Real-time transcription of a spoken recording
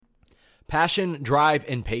Passion, drive,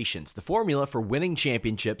 and patience. The formula for winning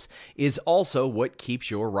championships is also what keeps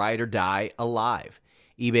your ride or die alive.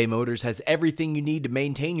 eBay Motors has everything you need to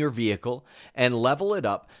maintain your vehicle and level it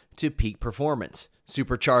up to peak performance.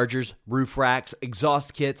 Superchargers, roof racks,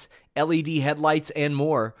 exhaust kits, LED headlights, and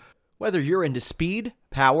more. Whether you're into speed,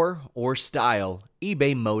 power, or style,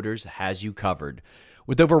 eBay Motors has you covered.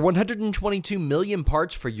 With over 122 million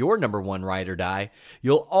parts for your number one ride or die,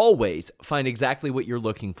 you'll always find exactly what you're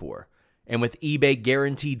looking for. And with eBay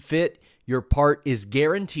Guaranteed Fit, your part is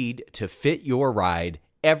guaranteed to fit your ride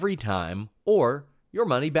every time or your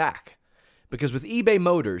money back. Because with eBay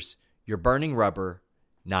Motors, you're burning rubber,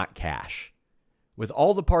 not cash. With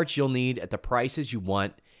all the parts you'll need at the prices you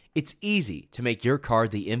want, it's easy to make your car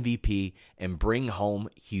the MVP and bring home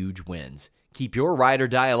huge wins. Keep your ride or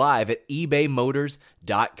die alive at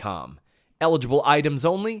ebaymotors.com. Eligible items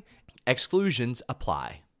only. Exclusions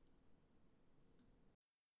apply.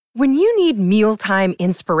 When you need mealtime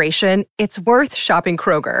inspiration, it's worth shopping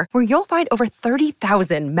Kroger, where you'll find over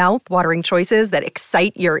 30,000 mouth-watering choices that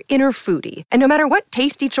excite your inner foodie. And no matter what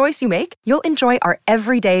tasty choice you make, you'll enjoy our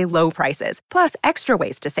everyday low prices, plus extra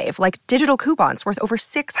ways to save, like digital coupons worth over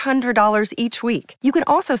 $600 each week. You can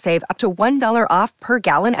also save up to $1 off per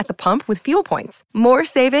gallon at the pump with fuel points. More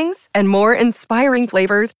savings and more inspiring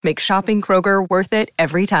flavors make shopping Kroger worth it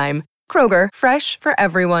every time. Kroger, fresh for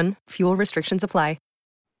everyone. Fuel restrictions apply.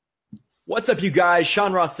 What's up, you guys?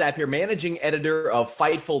 Sean Ross Sapp here, managing editor of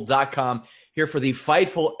Fightful.com, here for the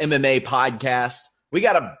Fightful MMA podcast. We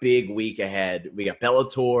got a big week ahead. We got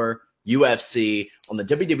Bellator, UFC. On the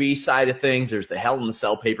WWE side of things, there's the Hell in the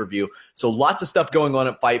Cell pay-per-view. So lots of stuff going on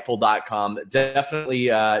at Fightful.com. Definitely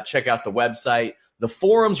check out the website, the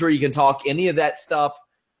forums where you can talk any of that stuff,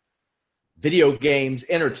 video games,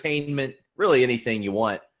 entertainment, really anything you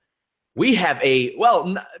want. We have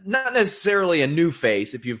not necessarily a new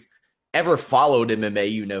face. If you've ever followed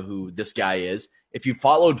MMA, you know who this guy is. If you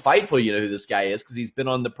followed Fightful, you know who this guy is because he's been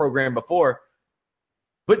on the program before.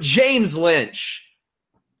 But James Lynch.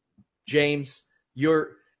 James,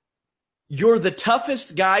 you're the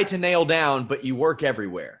toughest guy to nail down, but you work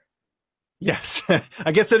everywhere. Yes,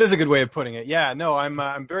 I guess that is a good way of putting it. Yeah, no,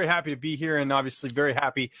 I'm very happy to be here, and obviously very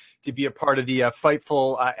happy to be a part of the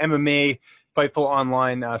Fightful MMA, Fightful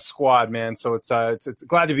Online squad, man. So it's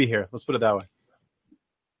glad to be here. Let's put it that way.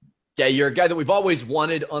 Yeah, you're a guy that we've always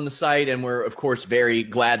wanted on the site, and we're, of course, very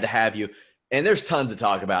glad to have you. And there's tons to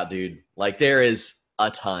talk about, dude. Like, there is a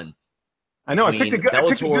ton. I know.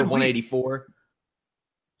 Bellator 184.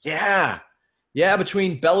 Yeah. Yeah,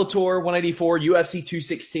 between Bellator 184, UFC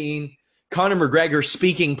 216, Conor McGregor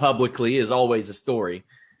speaking publicly is always a story.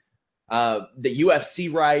 The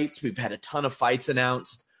UFC rights, we've had a ton of fights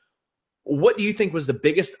announced. What do you think was the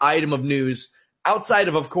biggest item of news outside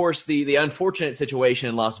of course, the unfortunate situation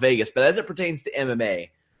in Las Vegas, but as it pertains to MMA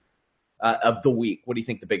of the week, what do you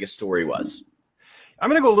think the biggest story was? I'm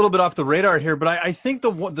going to go a little bit off the radar here, but I think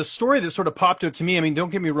the story that sort of popped out to me, I mean, don't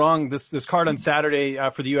get me wrong, this card on Saturday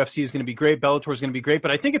for the UFC is going to be great. Bellator is going to be great, but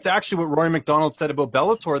I think it's actually what Rory McDonald said about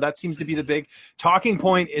Bellator. That seems to be the big talking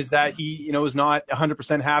point, is that he, is not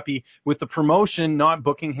 100% happy with the promotion not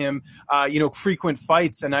booking him, frequent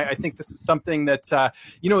fights. And I think this is something that,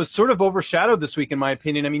 is sort of overshadowed this week, in my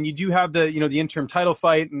opinion. I mean, you do have the interim title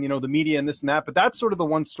fight and, the media and this and that, but that's sort of the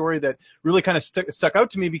one story that really kind of stuck out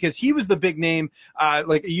to me, because he was the big name.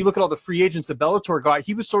 Like, you look at all the free agents that Bellator got,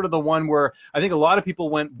 he was sort of the one where I think a lot of people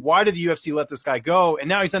went, why did the UFC let this guy go? And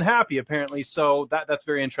now he's unhappy, apparently. So that's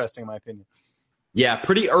very interesting, in my opinion. Yeah,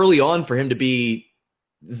 pretty early on for him to be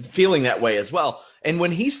feeling that way as well. And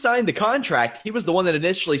when he signed the contract, he was the one that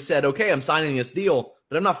initially said, okay, I'm signing this deal,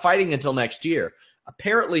 but I'm not fighting until next year.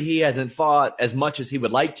 Apparently, he hasn't fought as much as he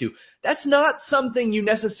would like to. That's not something you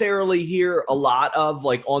necessarily hear a lot of,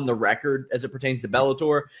 like, on the record as it pertains to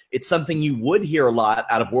Bellator. It's something you would hear a lot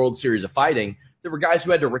out of World Series of Fighting. There were guys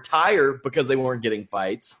who had to retire because they weren't getting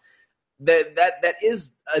fights. That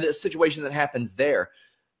is a situation that happens there.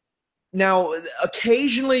 Now,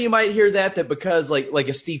 occasionally you might hear that because, like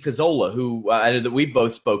a Steve Cazzola, who I know that we've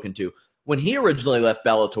both spoken to, when he originally left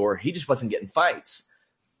Bellator, he just wasn't getting fights.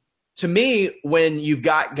 To me, when you've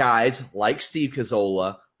got guys like Steve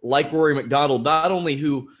Cazzola, like Rory McDonald, not only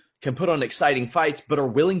who can put on exciting fights, but are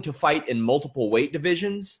willing to fight in multiple weight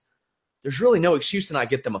divisions, there's really no excuse to not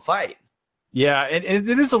get them a fight. Yeah, and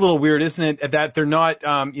it is a little weird, isn't it, that they're not,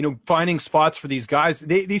 finding spots for these guys.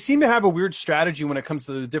 They seem to have a weird strategy when it comes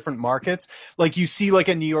to the different markets. Like you see like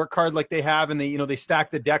a New York card like they have, and they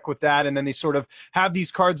stack the deck with that, and then they sort of have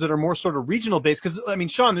these cards that are more sort of regional based. Because, I mean,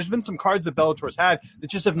 Sean, there's been some cards that Bellator's had that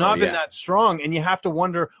just have not been that strong, and you have to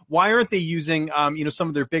wonder, why aren't they using, some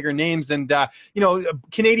of their bigger names? And,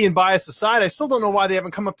 Canadian bias aside, I still don't know why they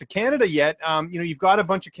haven't come up to Canada yet. You've got a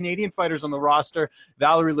bunch of Canadian fighters on the roster,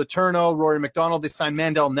 Valerie Letourneau, Rory McDonald. They signed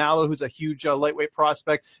Mandel Nallo, who's a huge lightweight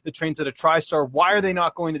prospect that trains at a TriStar. Why are they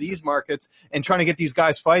not going to these markets and trying to get these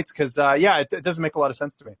guys fights? Because, it doesn't make a lot of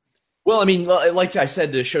sense to me. Well, I mean, like I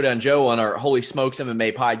said to Showdown Joe on our Holy Smokes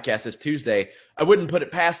MMA podcast this Tuesday, I wouldn't put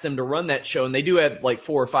it past them to run that show. And they do have like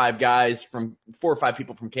 4 or 5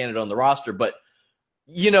 people from Canada on the roster. But,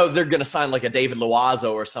 they're going to sign like a David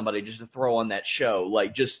Loazo or somebody just to throw on that show,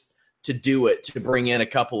 like just to do it, to bring in a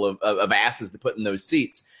couple of asses to put in those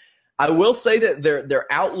seats. I will say that their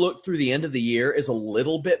outlook through the end of the year is a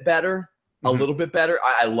little bit better.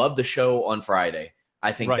 I love the show on Friday.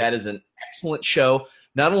 I think that is an excellent show.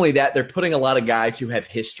 Not only that, they're putting a lot of guys who have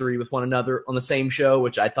history with one another on the same show,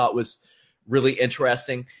 which I thought was really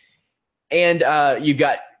interesting. And you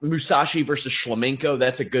got Musashi versus Shlemenko.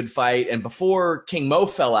 That's a good fight. And before King Mo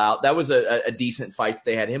fell out, that was a decent fight.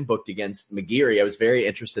 They had him booked against McGeary. I was very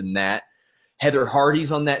interested in that. Heather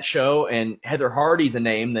Hardy's on that show, and Heather Hardy's a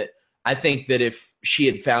name that I think that if she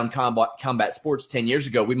had found combat sports 10 years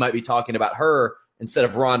ago, we might be talking about her instead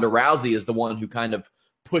of Ronda Rousey as the one who kind of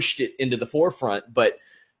pushed it into the forefront. But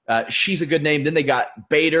she's a good name. Then they got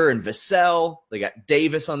Bader and Vassell. They got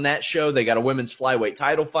Davis on that show. They got a women's flyweight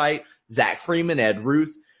title fight. Zach Freeman, Ed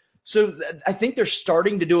Ruth. So I think they're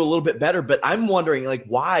starting to do a little bit better. But I'm wondering, like,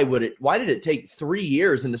 why did it take 3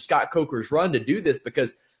 years into Scott Coker's run to do this?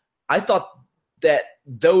 Because I thought that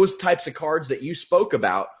those types of cards that you spoke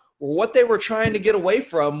about were what they were trying to get away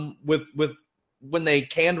from with when they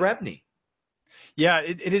canned Rebney. Yeah,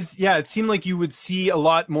 it is. Yeah, it seemed like you would see a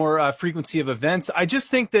lot more frequency of events. I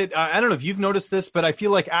just think that, I don't know if you've noticed this, but I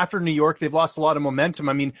feel like after New York, they've lost a lot of momentum.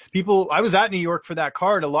 I mean, I was at New York for that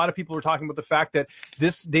card. A lot of people were talking about the fact that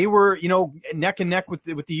they were, neck and neck with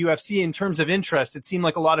the UFC in terms of interest. It seemed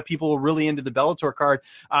like a lot of people were really into the Bellator card,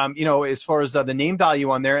 as far as the name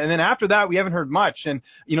value on there. And then after that, we haven't heard much. And,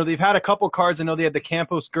 they've had a couple cards. I know they had the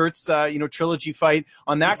Campos Gertz, trilogy fight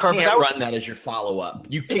on that card. You can't run that as your follow-up.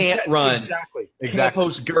 You can't run. Exactly.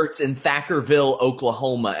 Campos Gertz in Thackerville,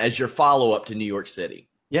 Oklahoma as your follow-up to New York City.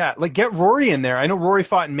 Yeah, like get Rory in there. I know Rory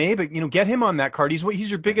fought in May, but get him on that card. He's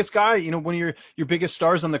your biggest guy. One of your biggest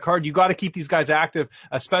stars on the card. You got to keep these guys active,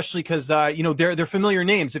 especially because they're familiar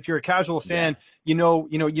names. If you're a casual fan, you know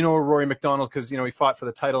Rory McDonald because he fought for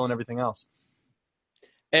the title and everything else.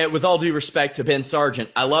 And with all due respect to Ben Sargent,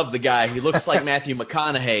 I love the guy. He looks like Matthew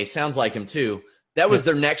McConaughey. Sounds like him too. That was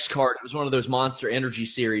their next card. It was one of those Monster Energy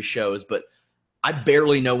Series shows, but I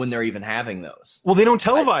barely know when they're even having those. Well, they don't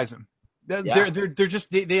televise them. They're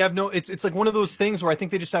just they have no. It's like one of those things where I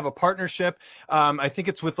think they just have a partnership. I think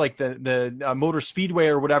it's with like the Motor Speedway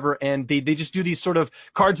or whatever, and they just do these sort of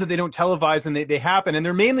cards that they don't televise, and they happen, and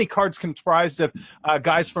they're mainly cards comprised of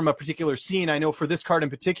guys from a particular scene. I know for this card in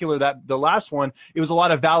particular, that the last one, it was a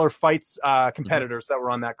lot of Valor Fights competitors that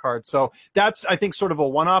were on that card. So that's, I think, sort of a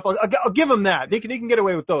one-off. I'll give them that. They can get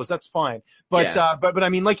away with those. That's fine. But I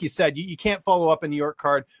mean, like you said, you can't follow up a New York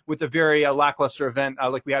card with a very lackluster event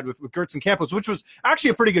like we had with Gertz and Campos, which was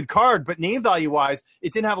actually a pretty good card, but name value wise,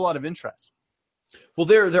 it didn't have a lot of interest. Well,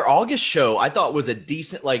 their August show I thought was a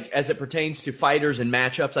decent, like as it pertains to fighters and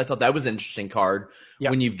matchups. I thought that was an interesting card.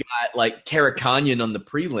 When you've got like Karakanyan on the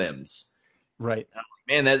prelims, right?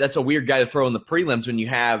 Man, that's a weird guy to throw in the prelims when you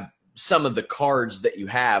have some of the cards that you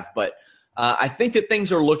have. But I think that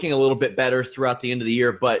things are looking a little bit better throughout the end of the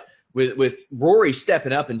year. But with Rory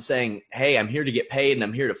stepping up and saying, "Hey, I'm here to get paid and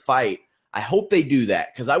I'm here to fight," I hope they do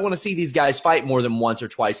that because I want to see these guys fight more than once or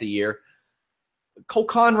twice a year. Cole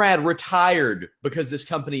Conrad retired because this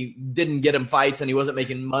company didn't get him fights and he wasn't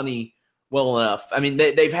making money well enough. I mean,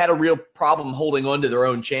 they've had a real problem holding on to their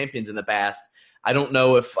own champions in the past. I don't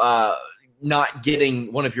know if not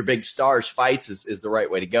getting one of your big stars fights is the right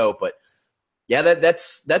way to go. But, yeah,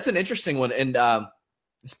 that's an interesting one. And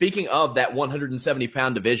speaking of that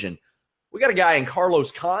 170-pound division, we got a guy in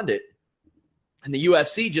Carlos Condit, and the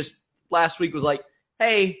UFC just last week was like,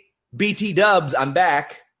 hey, BT Dubs, I'm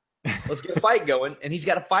back. Let's get a fight going. And he's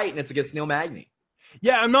got a fight, and it's against Neil Magny.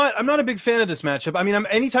 Yeah, I'm not a big fan of this matchup. I mean,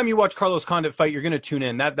 anytime you watch Carlos Condit fight, you're going to tune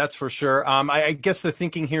in. That's for sure. I guess the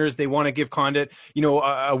thinking here is they want to give Condit,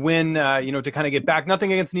 a win, to kind of get back.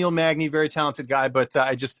 Nothing against Neil Magny, very talented guy, but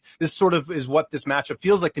this sort of is what this matchup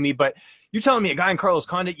feels like to me. But you're telling me a guy in Carlos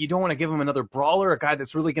Condit, you don't want to give him another brawler, a guy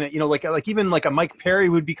that's really going to, like even like a Mike Perry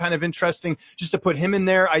would be kind of interesting just to put him in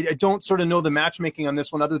there. I don't sort of know the matchmaking on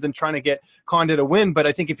this one other than trying to get Condit a win. But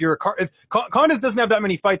I think if Condit doesn't have that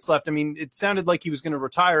many fights left, I mean, it sounded like he was going to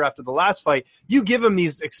retire after the last fight. You give him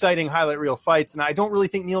these exciting highlight reel fights, and I don't really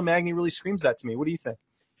think Neil Magny really screams that to me. What do you think?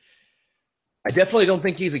 I definitely don't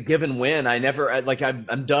think he's a given win.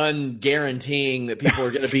 I'm done guaranteeing that people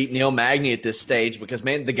are going to beat Neil Magny at this stage because,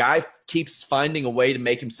 man, the guy keeps finding a way to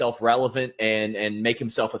make himself relevant and make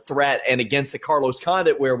himself a threat. And against the Carlos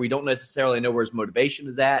Condit, where we don't necessarily know where his motivation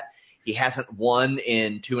is at, he hasn't won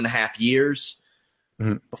in 2.5 years.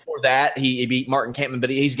 Mm-hmm. Before that, he beat Martin Kampmann,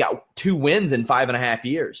 but he's got 2 wins in 5.5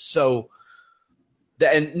 years. So,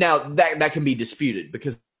 and now that can be disputed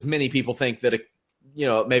because many people think that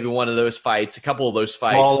maybe one of those fights, a couple of those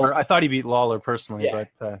fights. Lawler, I thought he beat Lawler personally, yeah.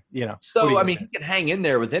 But So I mean, he can hang in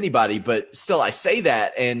there with anybody, but still, I say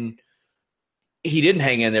that, and he didn't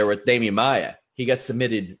hang in there with Damian Maia. He got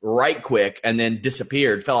submitted right quick and then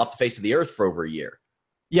disappeared, fell off the face of the earth for over a year.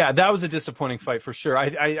 Yeah, that was a disappointing fight for sure.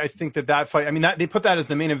 I think that fight, I mean, they put that as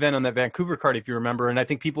the main event on that Vancouver card, if you remember. And I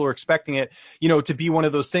think people are expecting it, to be one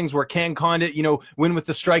of those things where can Condit, win with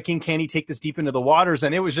the striking? Can he take this deep into the waters?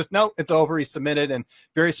 And it was just, no, it's over. He's submitted, and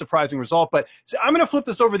very surprising result. But I'm going to flip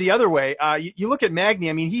this over the other way. You look at Magny.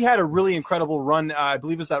 I mean, he had a really incredible run. I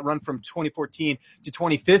believe it was that run from 2014 to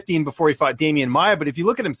 2015 before he fought Damian Maia. But if you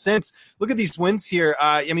look at him since, look at these wins here.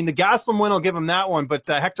 I mean, the Gaslam win, I'll give him that one. But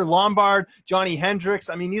Hector Lombard, Johnny Hendricks,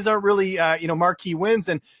 I mean, these aren't really, marquee wins.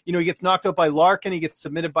 And, he gets knocked out by Larkin. He gets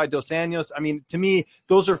submitted by Dos Anjos. I mean, to me,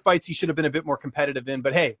 those are fights he should have been a bit more competitive in.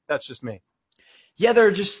 But, hey, that's just me. Yeah,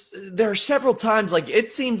 there are several times, like,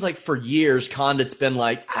 it seems like for years, Condit's been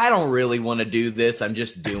like, I don't really want to do this. I'm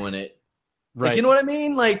just doing it. Right. Like, you know what I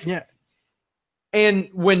mean? Like, yeah. And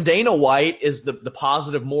when Dana White is the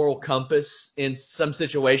positive moral compass in some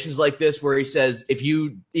situations like this, where he says, if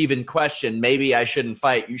you even question, maybe I shouldn't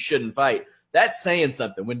fight, you shouldn't fight. That's saying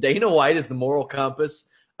something. When Dana White is the moral compass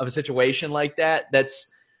of a situation like that,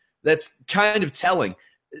 that's kind of telling.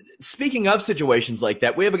 Speaking of situations like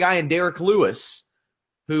that, we have a guy in Derek Lewis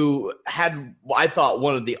who had, I thought,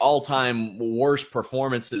 one of the all-time worst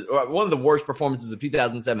performances, or one of the worst performances of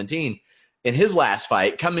 2017 in his last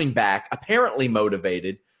fight, coming back, apparently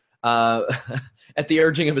motivated, at the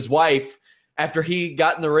urging of his wife, after he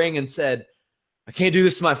got in the ring and said, I can't do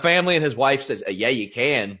this to my family. And his wife says, yeah, you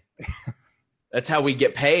can. That's how we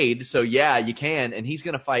get paid. So, yeah, you can. And he's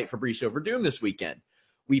going to fight Fabricio Verdum this weekend.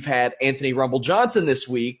 We've had Anthony Rumble Johnson this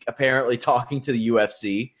week apparently talking to the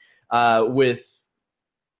UFC with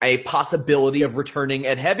a possibility of returning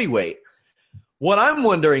at heavyweight. What I'm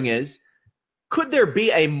wondering is, could there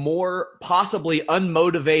be a more possibly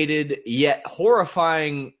unmotivated yet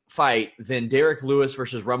horrifying fight than Derek Lewis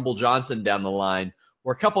versus Rumble Johnson down the line,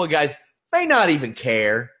 where a couple of guys may not even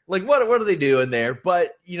care? Like, what are they doing there?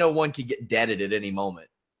 But, one could get deaded at any moment.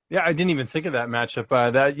 Yeah, I didn't even think of that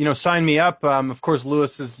matchup. Sign me up. Of course,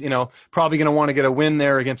 Lewis is, probably going to want to get a win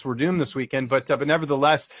there against Verdum this weekend. But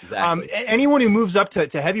nevertheless, exactly. Anyone who moves up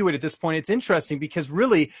to heavyweight at this point, it's interesting because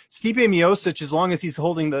really, Stipe Miocic, as long as he's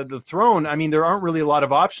holding the throne, I mean, there aren't really a lot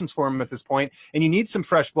of options for him at this point, and you need some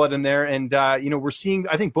fresh blood in there. And, we're seeing,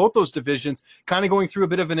 I think, both those divisions kind of going through a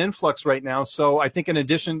bit of an influx right now. So I think in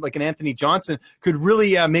addition, like an Anthony Johnson could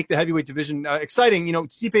really make the heavyweight division exciting.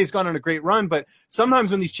 Stipe's gone on a great run, but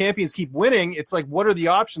sometimes when these champions keep winning, it's like, what are the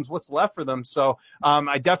options? What's left for them? So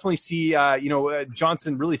I definitely see,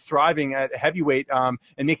 Johnson really thriving at heavyweight and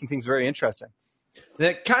making things very interesting.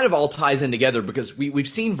 That kind of all ties in together because we've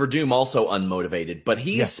seen Verdum also unmotivated, but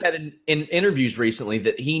he's said in interviews recently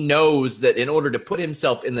that he knows that in order to put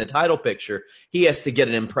himself in the title picture, he has to get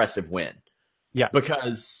an impressive win. Yeah.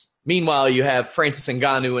 Because meanwhile, you have Francis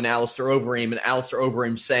Ngannou and Alistair Overeem, and Alistair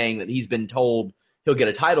Overeem saying that he's been told he'll get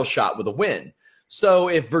a title shot with a win. So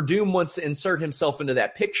if Verdum wants to insert himself into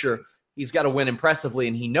that picture, he's got to win impressively,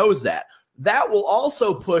 and he knows that. That will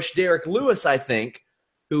also push Derek Lewis, I think,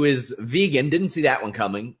 who is vegan, didn't see that one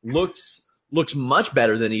coming, looks much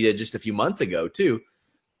better than he did just a few months ago, too.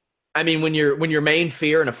 I mean, when your main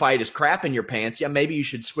fear in a fight is crap in your pants, yeah, maybe you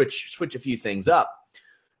should switch a few things up.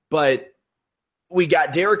 But we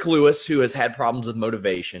got Derek Lewis, who has had problems with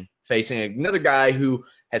motivation, facing another guy who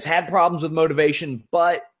has had problems with motivation,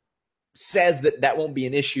 but says that won't be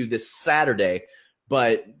an issue this Saturday.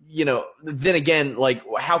 But, then again, like,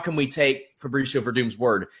 how can we take Fabricio Verdum's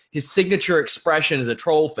word? His signature expression is a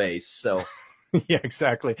troll face. So yeah,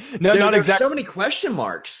 exactly. No, there's not exactly. So many question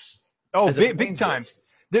marks. Oh, big time.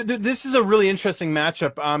 This is a really interesting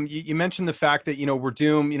matchup. You mentioned the fact that,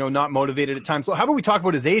 Verdum, not motivated at times. So how about we talk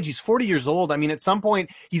about his age? He's 40 years old. I mean, at some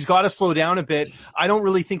point, he's got to slow down a bit. I don't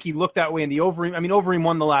really think he looked that way in the Overeem. I mean, Overeem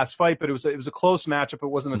won the last fight, but it was a close matchup. It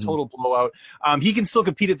wasn't a total blowout. He can still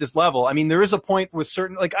compete at this level. I mean, there is a point with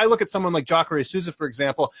certain, like, I look at someone like Jacare Souza, for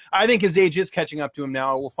example. I think his age is catching up to him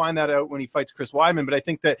now. We'll find that out when he fights Chris Weidman. But I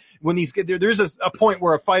think that when there's a point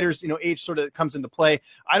where a fighter's, age sort of comes into play.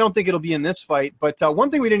 I don't think it'll be in this fight. But one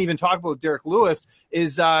thing we didn't even talk about Derek Lewis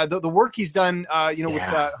is the work he's done, with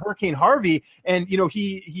Hurricane Harvey. And,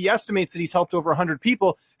 he estimates that he's helped over 100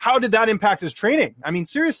 people. How did that impact his training? I mean,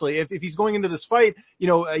 seriously, if he's going into this fight,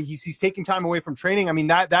 he's taking time away from training. I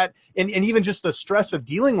mean, and even just the stress of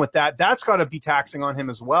dealing with that's got to be taxing on him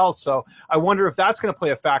as well. So I wonder if that's going to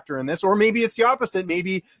play a factor in this, or maybe it's the opposite.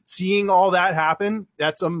 Maybe seeing all that happen,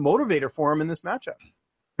 that's a motivator for him in this matchup.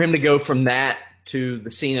 For him to go from that to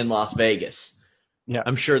the scene in Las Vegas. Yeah,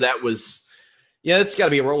 I'm sure that was, it's got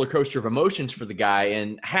to be a roller coaster of emotions for the guy.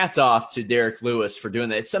 And hats off to Derek Lewis for doing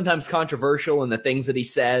that. It's sometimes controversial in the things that he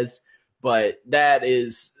says, but that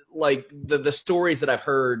is like the stories that I've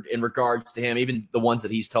heard in regards to him, even the ones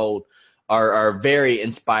that he's told, are very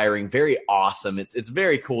inspiring, very awesome. It's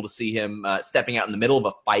very cool to see him stepping out in the middle of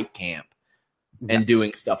a fight camp and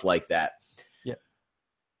doing stuff like that. Yeah,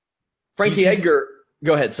 Frankie Edgar,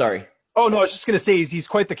 go ahead. Sorry. Oh, no, I was just going to say he's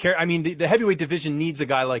quite the character. I mean, the heavyweight division needs a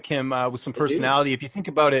guy like him with some personality. If you think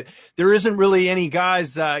about it, there isn't really any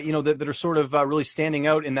guys, that are sort of really standing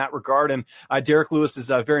out in that regard. And Derek Lewis is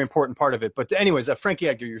a very important part of it. But anyways, Frankie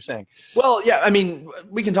Edgar, you're saying. Well, yeah, I mean,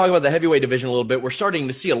 we can talk about the heavyweight division a little bit. We're starting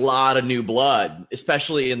to see a lot of new blood,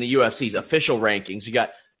 especially in the UFC's official rankings. You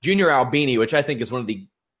got Junior Albini, which I think is one of the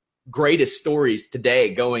greatest stories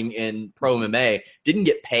today going in pro MMA. Didn't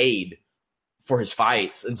get paid for his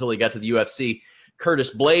fights until he got to the UFC.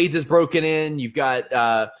 Curtis Blades is broken in. You've got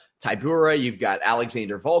Tybura. You've got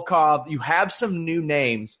Alexander Volkov. You have some new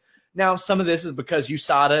names. Now, some of this is because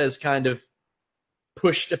USADA has kind of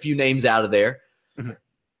pushed a few names out of there. Mm-hmm.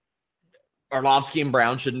 Arlovsky and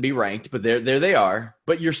Brown shouldn't be ranked, but there they are.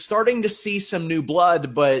 But you're starting to see some new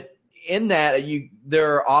blood, but in that,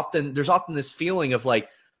 there's often this feeling of like,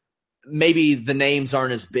 maybe the names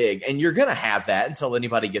aren't as big, and you're going to have that until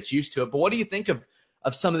anybody gets used to it. But what do you think of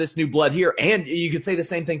some of this new blood here? And you could say the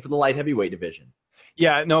same thing for the light heavyweight division.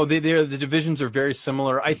 Yeah, no, the divisions are very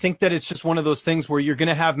similar. I think that it's just one of those things where you're going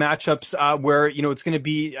to have matchups where, it's going to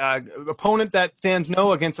be opponent that fans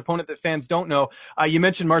know against opponent that fans don't know. You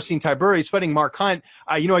mentioned Marcin Tybura. He's fighting Mark Hunt.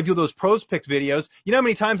 I do those pros picked videos. You know how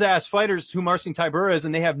many times I ask fighters who Marcin Tybura is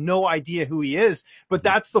and they have no idea who he is. But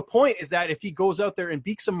that's the point, is that if he goes out there and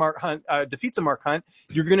defeats a Mark Hunt,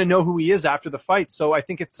 you're going to know who he is after the fight. So I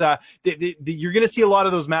think it's you're going to see a lot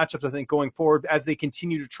of those matchups, I think, going forward as they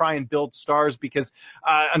continue to try and build stars, because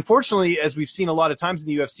unfortunately, as we've seen a lot of times in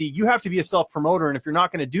the UFC, you have to be a self-promoter. And if you're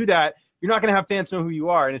not going to do that, you're not going to have fans know who you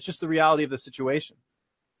are. And it's just the reality of the situation.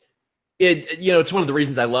 It's one of the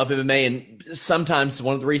reasons I love MMA, and sometimes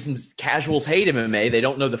one of the reasons casuals hate MMA. They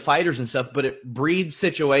don't know the fighters and stuff, but it breeds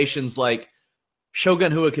situations like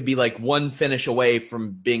Shogun Rua could be like one finish away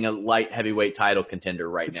from being a light heavyweight title contender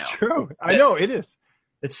right now. It's true. I know it is.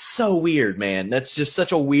 It's so weird, man. That's just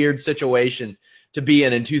such a weird situation to be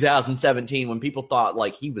in 2017 when people thought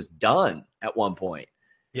like he was done at one point.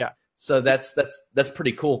 Yeah. So that's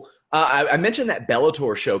pretty cool. I mentioned that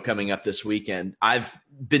Bellator show coming up this weekend. I've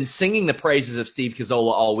been singing the praises of Steve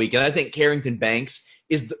Cazzola all week, and I think Carrington Banks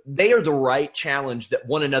they are the right challenge that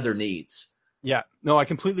one another needs. Yeah, no, I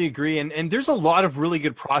completely agree. And there's a lot of really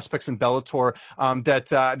good prospects in Bellator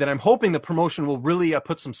that I'm hoping the promotion will really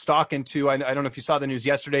put some stock into. I don't know if you saw the news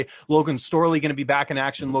yesterday. Logan Storley going to be back in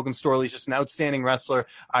action. Logan Storley is just an outstanding wrestler.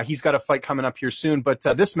 He's got a fight coming up here soon. But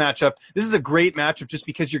this is a great matchup just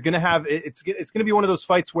because you're going to have it's going to be one of those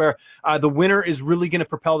fights where the winner is really going to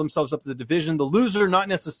propel themselves up the division. The loser, not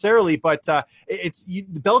necessarily, but the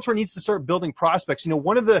Bellator needs to start building prospects.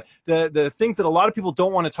 One of the things that a lot of people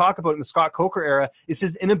don't want to talk about in the Scott Coker era is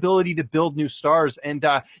his inability to build new stars. And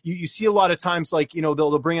you see a lot of times, like,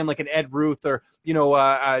 they'll bring in like an Ed Ruth or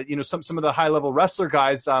some of the high level wrestler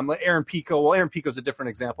guys, like Aaron Pico. Well, Aaron Pico's a different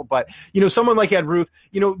example, but someone like Ed Ruth,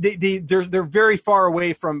 they're very far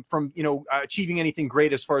away from achieving anything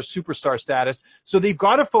great as far as superstar status. So they've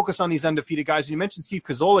got to focus on these undefeated guys. You mentioned Steve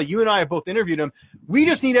Cazzola. You and I have both interviewed him. We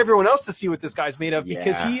just need everyone else to see what this guy's made of,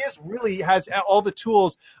 because he really has all the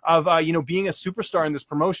tools of being a superstar in this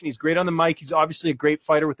promotion. He's great on the mic. He's obviously obviously a great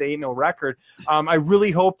fighter with the 8-0 record. I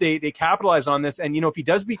really hope they capitalize on this. And, if he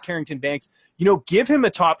does beat Carrington Banks, give him a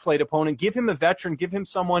top flight opponent, give him a veteran, give him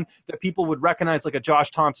someone that people would recognize like a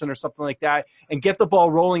Josh Thompson or something like that, and get the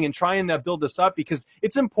ball rolling and try and build this up, because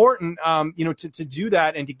it's important, to do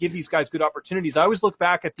that and to give these guys good opportunities. I always look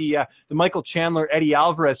back at the Michael Chandler, Eddie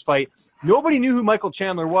Alvarez fight. Nobody knew who Michael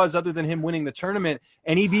Chandler was other than him winning the tournament,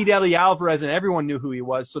 and he beat Eddie Alvarez, and everyone knew who he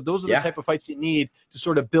was. So those are the type of fights you need to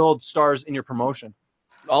sort of build stars in your promotion.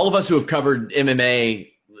 All of us who have covered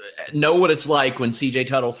MMA know what it's like when CJ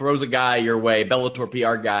Tuttle throws a guy your way, Bellator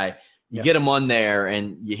PR guy. You get him on there,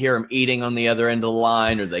 and you hear him eating on the other end of the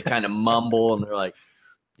line, or they kind of mumble, and they're like,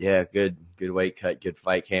 yeah, good weight cut, good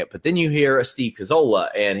fight camp. But then you hear a Steve Cazzola,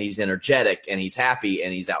 and he's energetic, and he's happy,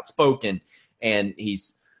 and he's outspoken, and he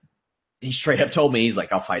straight up told me, he's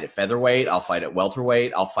like, I'll fight at featherweight, I'll fight at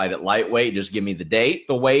welterweight, I'll fight at lightweight. Just give me the date,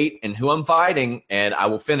 the weight, and who I'm fighting, and I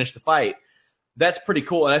will finish the fight. That's pretty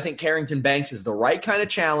cool. And I think Carrington Banks is the right kind of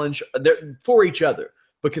challenge for each other,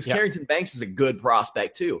 because Carrington Banks is a good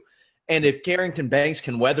prospect too. And if Carrington Banks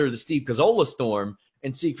can weather the Steve Cazzola storm,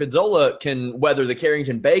 and Steve Cazzola can weather the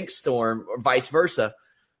Carrington Banks storm, or vice versa,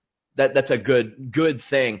 that's a good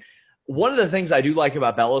thing. One of the things I do like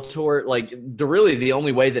about Bellator, like the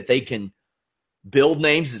only way that they can build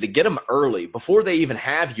names is to get them early before they even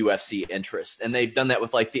have UFC interest. And they've done that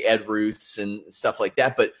with like the Ed Ruths and stuff like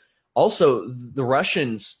that. But also the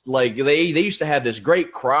Russians, like they used to have this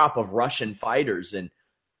great crop of Russian fighters, and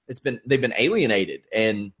they've been alienated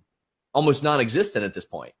and almost non-existent at this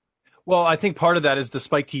point. Well, I think part of that is the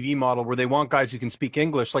Spike TV model, where they want guys who can speak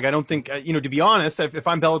English. Like, I don't think, to be honest, if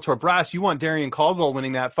I'm Bellator brass, you want Darian Caldwell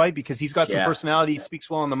winning that fight, because he's got some personality. He speaks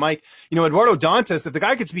well on the mic. Eduardo Dantas, if the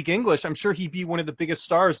guy could speak English, I'm sure he'd be one of the biggest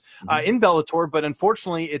stars in Bellator. But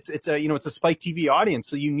unfortunately, it's a Spike TV audience.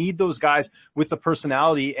 So you need those guys with the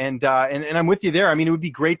personality. And I'm with you there. I mean, it would be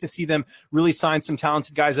great to see them really sign some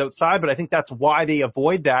talented guys outside, but I think that's why they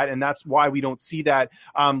avoid that. And that's why we don't see that.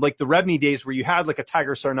 Like the Rebny days, where you had like a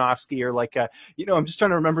Tiger Sarnovsky, or like I'm just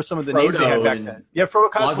trying to remember some of the names they had back then. Yeah,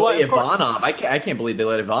 Ivanov. I can't believe they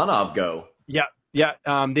let Ivanov go. Yeah.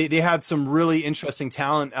 They had some really interesting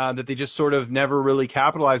talent that they just sort of never really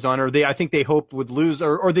capitalized on, or I think they hoped would lose,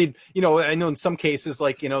 or they'd, I know in some cases,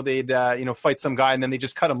 like, they'd, fight some guy and then they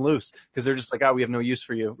just cut him loose because they're just like, we have no use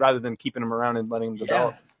for you, rather than keeping him around and letting him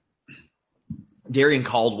develop. Darian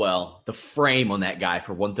Caldwell, the frame on that guy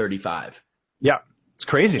for 135. Yeah. It's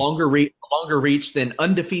crazy. Longer reach than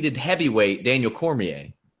undefeated heavyweight Daniel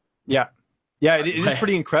Cormier. Yeah. Yeah, it is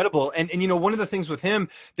pretty incredible. And one of the things with him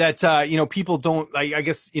that, people don't, I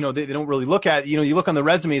guess, they don't really look at, you look on the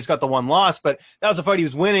resume, he's got the one loss, but that was a fight he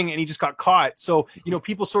was winning and he just got caught. So,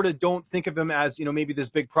 people sort of don't think of him as, maybe this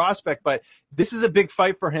big prospect, but this is a big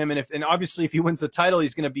fight for him. And obviously if he wins the title,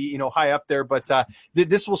 he's going to be, high up there. But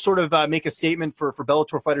this will sort of make a statement for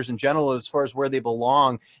Bellator fighters in general as far as where they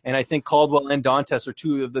belong. And I think Caldwell and Dantas are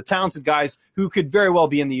two of the talented guys who could very well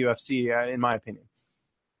be in the UFC, in my opinion.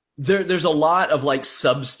 There's a lot of like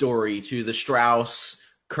sub-story to the Strauss,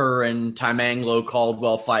 Curran, Timanglo,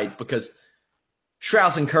 Caldwell fights, because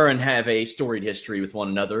Strauss and Curran have a storied history with one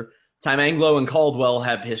another. Timanglo and Caldwell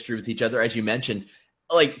have history with each other, as you mentioned.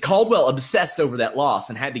 Like, Caldwell obsessed over that loss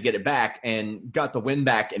and had to get it back and got the win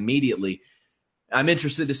back immediately. I'm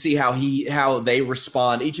interested to see how they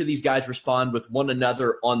respond. Each of these guys respond with one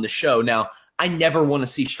another on the show. Now, I never want to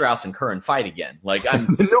see Strauss and Curran fight again. Like,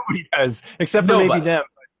 nobody does, except for maybe them.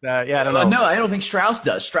 I don't know. No, I don't think Strauss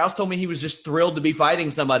does. Strauss told me he was just thrilled to be fighting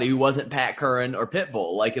somebody who wasn't Pat Curran or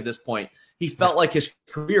Pitbull. Like, at this point, he felt like his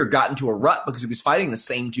career got into a rut because he was fighting the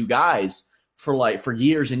same two guys for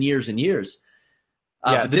years and years and years.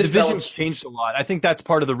 The division's changed a lot. I think that's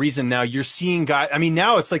part of the reason now you're seeing guys. I mean,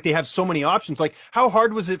 now it's like they have so many options. Like, how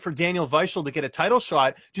hard was it for Daniel Weichel to get a title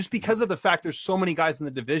shot just because of the fact there's so many guys in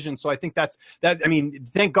the division? So I think that. I mean,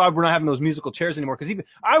 thank God we're not having those musical chairs anymore, because even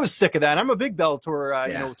I was sick of that. I'm a big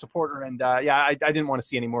Bellator, supporter, and I didn't want to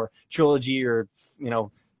see any more trilogy or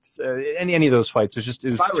any of those fights. It was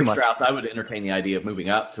too much. Strauss, I would entertain the idea of moving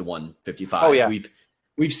up to 155. Oh yeah,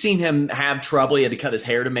 we've seen him have trouble. He had to cut his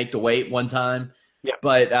hair to make the weight one time. Yeah,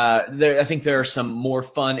 but I think there are some more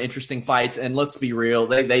fun, interesting fights. And let's be real,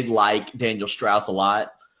 they like Daniel Strauss a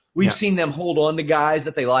lot. We've seen them hold on to guys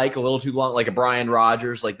that they like a little too long, like a Brian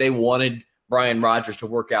Rogers. Like, they wanted Brian Rogers to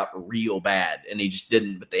work out real bad, and he just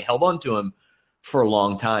didn't. But they held on to him for a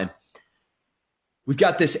long time. We've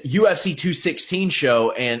got this UFC 216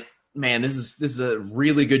 show, and man, this is a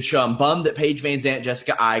really good show. I'm bummed that Paige Van Zant,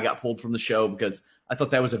 Jessica Eye got pulled from the show, because I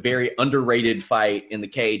thought that was a very underrated fight in the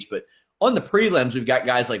cage, but on the prelims, we've got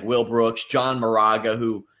guys like Will Brooks, John Moraga,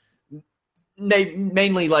 who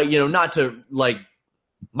mainly like, not to like,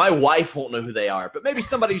 my wife won't know who they are, but maybe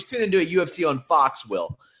somebody who's tuned into a UFC on Fox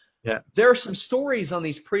will. Yeah. There are some stories on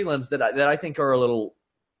these prelims that I think are a little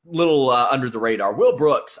under the radar. Will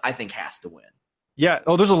Brooks, I think, has to win. Yeah.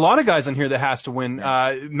 Oh, there's a lot of guys on here that has to win.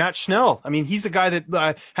 Matt Schnell. I mean, he's a guy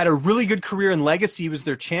that had a really good career in Legacy. He was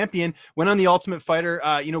their champion, went on the Ultimate Fighter,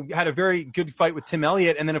 had a very good fight with Tim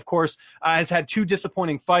Elliott. And then, of course, has had 2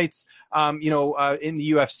 disappointing fights, in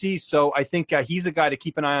the UFC. So I think he's a guy to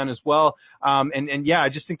keep an eye on as well. I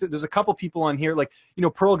just think that there's a couple people on here. Like,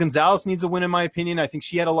 Pearl Gonzalez needs a win, in my opinion. I think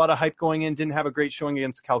she had a lot of hype going in, didn't have a great showing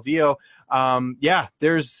against Calvillo.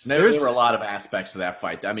 There were a lot of aspects of that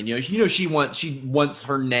fight. I mean, she wants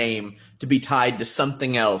her name to be tied to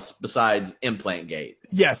something else besides Implant Gate.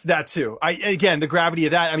 Yes, that too. Again, the gravity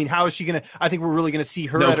of that. I mean, how is she going to? I think we're really going to see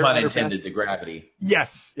her. No pun intended. The gravity.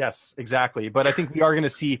 Yes, exactly. But I think we are going to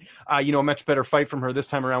see, a much better fight from her this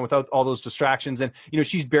time around without all those distractions. And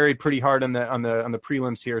she's buried pretty hard on the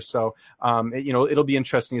prelims here. So it'll be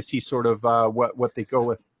interesting to see sort of what they go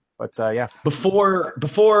with. But yeah. Before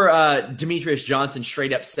Demetrius Johnson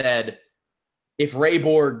straight up said, if Ray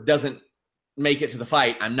Borg doesn't make it to the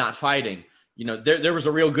fight, I'm not fighting. There was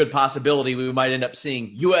a real good possibility we might end up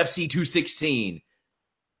seeing UFC 216,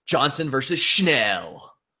 Johnson versus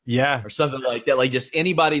Schnell. Yeah. Or something like that. Like just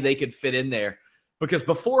anybody they could fit in there. Because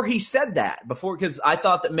before he said that, because I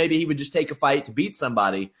thought that maybe he would just take a fight to beat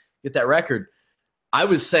somebody, get that record. I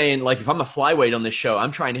was saying, like, if I'm a flyweight on this show,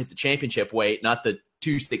 I'm trying to hit the championship weight, not the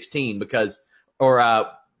 216 or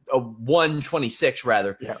a 126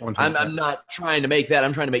 rather. Yeah, I'm not trying to make that.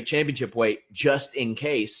 I'm trying to make championship weight just in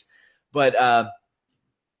case. But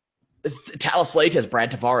Talis Leites,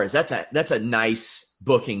 Brad Tavares, that's a nice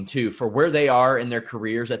booking too for where they are in their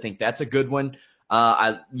careers. I think that's a good one.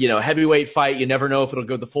 Heavyweight fight, you never know if it'll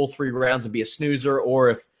go the full 3 rounds and be a snoozer, or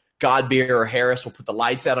if Godbeer or Harris will put the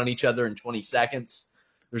lights out on each other in 20 seconds.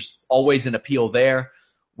 There's always an appeal there.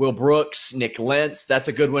 Will Brooks, Nick Lentz, that's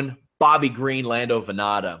a good one. Bobby Green, Lando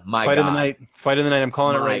Venata. Fight of the night. I'm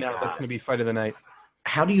calling it right now. That's going to be fight of the night.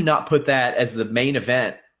 How do you not put that as the main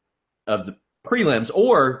event of the prelims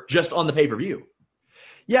or just on the pay-per-view?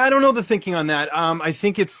 Yeah, I don't know the thinking on that. I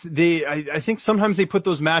think I think sometimes they put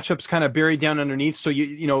those matchups kind of buried down underneath. So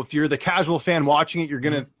if you're the casual fan watching it, you're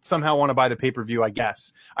going to somehow want to buy the pay-per-view, I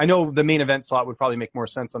guess. I know the main event slot would probably make more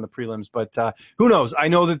sense on the prelims, but who knows? I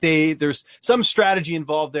know that there's some strategy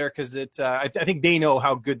involved there because I think they know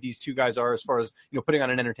how good these two guys are as far as putting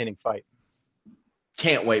on an entertaining fight.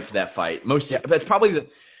 Can't wait for that fight. That's probably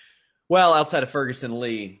outside of Ferguson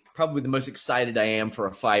Lee, probably the most excited I am for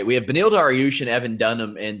a fight. We have Beneil Dariush and Evan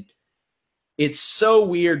Dunham, and it's so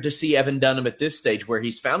weird to see Evan Dunham at this stage where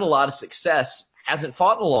he's found a lot of success, hasn't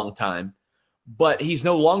fought in a long time, but he's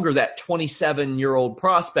no longer that 27-year-old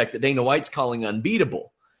prospect that Dana White's calling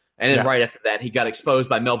unbeatable. And then right after that, he got exposed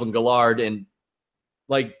by Melvin Guillard and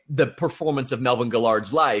like the performance of Melvin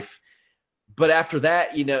Guillard's life. But after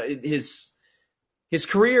that, his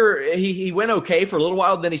career, he went okay for a little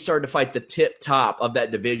while. Then he started to fight the tip top of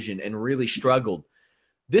that division and really struggled.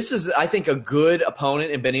 This is, I think, a good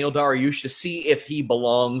opponent in Beneil Dariush to see if he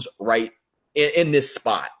belongs right in this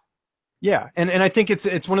spot. Yeah, and I think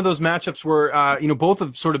it's one of those matchups where both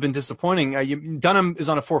have sort of been disappointing. Dunham is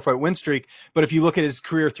on a 4-fight win streak, but if you look at his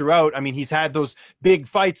career throughout, I mean, he's had those big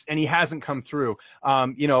fights and he hasn't come through.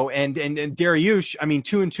 And Dariush, I mean,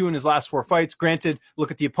 2-2 in his last 4 fights. Granted,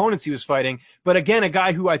 look at the opponents he was fighting, but again, a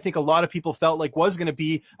guy who I think a lot of people felt like was going to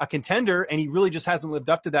be a contender, and he really just hasn't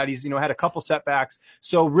lived up to that. He's had a couple setbacks.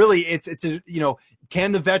 So really, it's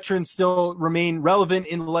can the veteran still remain relevant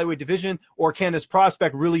in the lightweight division, or can this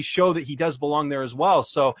prospect really show that he does belong there as well?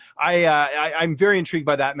 So I'm very intrigued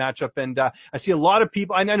by that matchup, and I see a lot of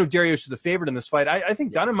people. I know Dariush is the favorite in this fight. I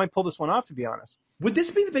think Dunham might pull this one off, to be honest. Would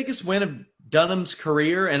this be the biggest win of Dunham's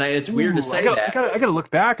career? And it's weird to say I gotta look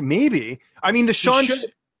back. Maybe. I mean, he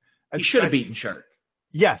should have beaten Shirk.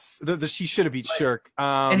 Yes, she should have beat Shirk.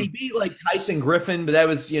 And he beat like Tyson Griffin, but that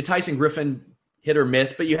was Tyson Griffin hit or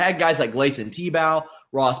miss. But you had guys like Gleison Tebow,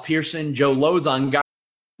 Ross Pearson, Joe Lozon.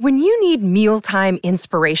 When you need mealtime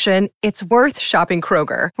inspiration, it's worth shopping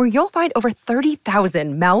Kroger, where you'll find over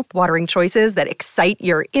 30,000 mouth-watering choices that excite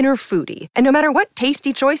your inner foodie. And no matter what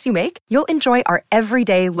tasty choice you make, you'll enjoy our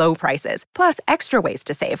everyday low prices, plus extra ways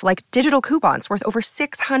to save, like digital coupons worth over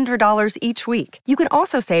 $600 each week. You can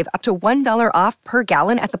also save up to $1 off per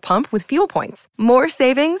gallon at the pump with fuel points. More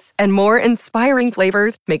savings and more inspiring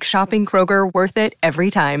flavors make shopping Kroger worth it every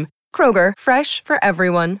time. Kroger, fresh for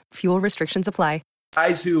everyone. Fuel restrictions apply.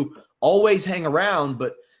 Guys who always hang around,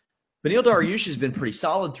 but Beneil Dariush has been pretty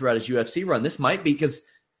solid throughout his UFC run. This might be because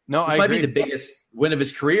No, This I might agree. be the biggest win of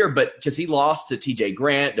his career, but because he lost to TJ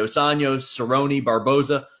Grant, Dos Anjos, Cerrone,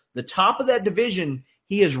 Barboza, the top of that division,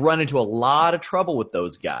 he has run into a lot of trouble with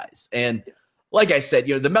those guys. And like I said,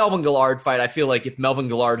 the Melvin Guillard fight, I feel like if Melvin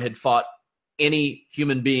Guillard had fought any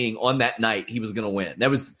human being on that night, he was going to win.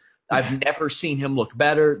 I've never seen him look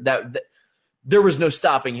better. There was no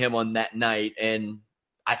stopping him on that night, and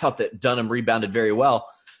I thought that Dunham rebounded very well.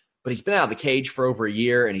 But he's been out of the cage for over a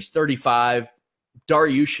year, and he's 35.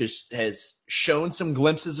 Dariush has shown some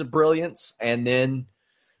glimpses of brilliance, and then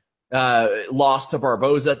lost to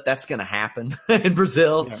Barboza. That's going to happen in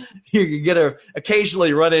Brazil. Yeah. You're going to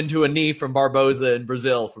occasionally run into a knee from Barboza in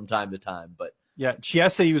Brazil from time to time. But yeah,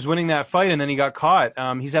 Chiesa, he was winning that fight, and then he got caught.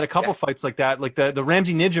 He's had a couple fights like that, like the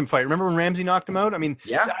Ramsey Nijim fight. Remember when Ramsey knocked him out? I mean,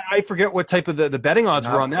 I forget what type of the betting odds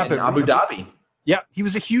were on that. But Abu Dhabi. Yeah, he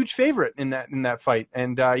was a huge favorite in that fight,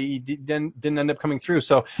 and he didn't end up coming through.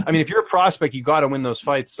 So, I mean, if you're a prospect, you got to win those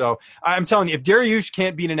fights. So, I'm telling you, if Dariush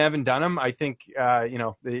can't beat an Evan Dunham, I think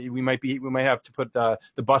we might have to put the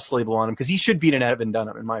bus label on him, because he should beat an Evan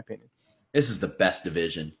Dunham, in my opinion. This is the best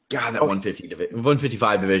division. God, that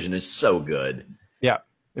 155 division is so good. Yeah,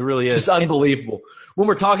 it really is. It's just unbelievable. When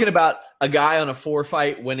we're talking about a guy on a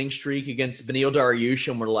 4-fight winning streak against Beneil Dariush,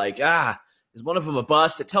 and we're like, is one of them a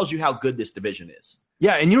bust? It tells you how good this division is.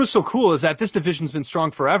 Yeah, and what's so cool is that this division's been strong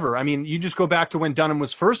forever. I mean, you just go back to when Dunham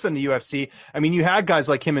was first in the UFC. I mean, you had guys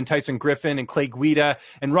like him and Tyson Griffin and Clay Guida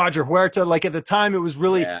and Roger Huerta. Like, at the time, it was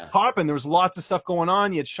really popping. There was lots of stuff going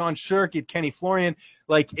on. You had Sean Shirk, you had Kenny Florian.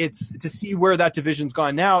 Like, it's to see where that division's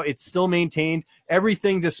gone now. It's still maintained.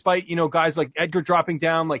 Everything, despite, guys like Edgar dropping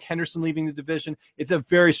down, like Henderson leaving the division. It's a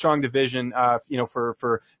very strong division,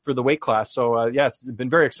 for the weight class. So, it's been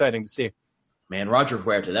very exciting to see. Man, Roger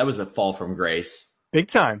Huerta, that was a fall from grace. Big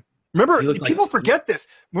time. Remember, people forget this.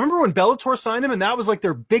 Remember when Bellator signed him, and that was like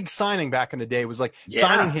their big signing back in the day, was like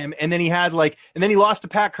signing him, and then he had and then he lost to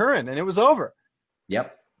Pat Curran, and it was over.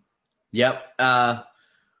 Yep. As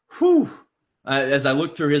I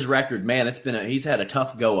look through his record, man, he's had a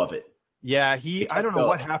tough go of it. Yeah, I don't know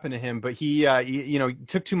what happened to him, but he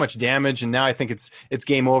took too much damage, and now I think it's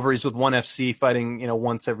game over. He's with ONE FC fighting,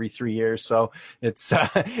 once every 3 years. So it's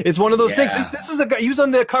one of those things. This was a guy, he was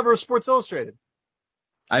on the cover of Sports Illustrated.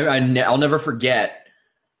 I'll never forget.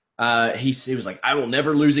 He was like, I will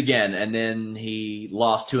never lose again. And then he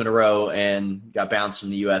lost 2 in a row and got bounced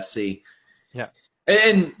from the UFC. Yeah.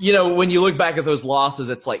 And when you look back at those losses,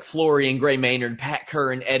 it's like Florian, Gray Maynard, Pat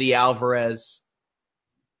Curran, Eddie Alvarez.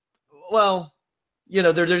 Well,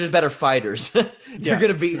 they're just better fighters. They're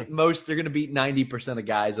going to beat 90% of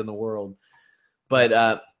guys in the world.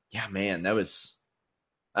 But man, that was,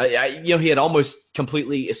 he had almost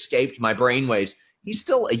completely escaped my brainwaves. He's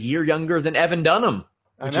still a year younger than Evan Dunham,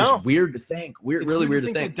 which is weird to think. Really weird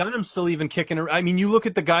to think. Dunham's still even kicking. I mean, you look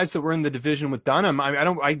at the guys that were in the division with Dunham.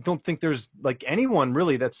 I don't think there's like anyone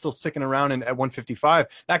really that's still sticking around at 155.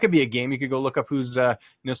 That could be a game. You could go look up who's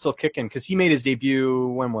still kicking, because he made his debut.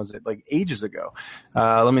 When was it? Like ages ago.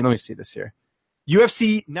 Let me see this here.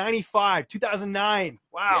 UFC 95, 2009.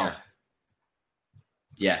 Wow. Yeah.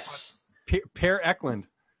 Yes. Per Eklund.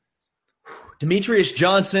 Demetrius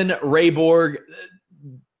Johnson, Ray Borg.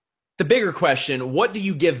 The bigger question, what do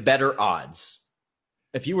you give better odds?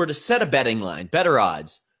 If you were to set a betting line, better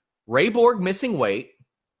odds, Ray Borg missing weight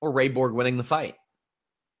or Ray Borg winning the fight?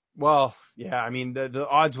 Well, yeah, I mean, the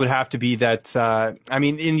odds would have to be that,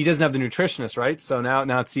 and he doesn't have the nutritionist, right? So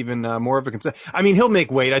now it's even more of a concern. I mean, he'll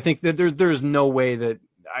make weight. I think that there's no way that,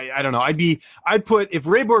 I don't know. I'd put, if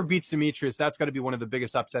Ray Borg beats Demetrius, that's got to be one of the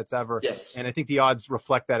biggest upsets ever. Yes. And I think the odds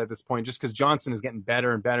reflect that at this point, just because Johnson is getting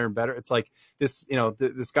better and better and better. It's like this,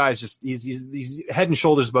 this guy's just, he's head and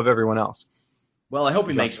shoulders above everyone else. Well, I hope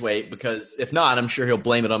he makes weight, because if not, I'm sure he'll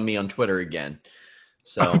blame it on me on Twitter again.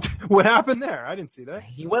 So what happened there? I didn't see that.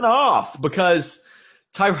 He went off because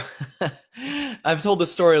I've told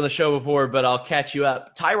this story on the show before, but I'll catch you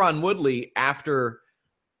up. Tyron Woodley, after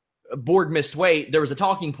Borg missed weight, there was a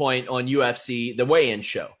talking point on UFC, the weigh-in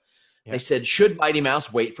show. Yeah. They said, should Mighty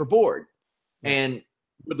Mouse wait for Borg? Yeah. And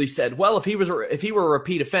Woodley said, well, if he were a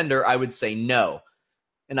repeat offender, I would say no.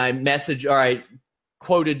 And I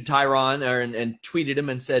quoted Tyron and tweeted him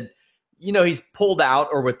and said, he's pulled out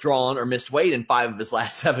or withdrawn or missed weight in 5 of his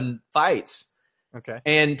last 7 fights. Okay.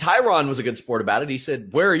 And Tyron was a good sport about it. He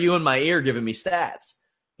said, where are you in my ear giving me stats?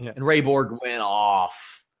 Yeah. And Ray Borg went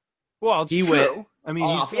off. Well, it's true. I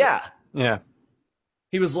mean, yeah.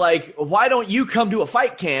 He was like, why don't you come to a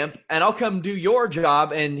fight camp and I'll come do your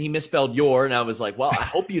job? And he misspelled your. And I was like, well, I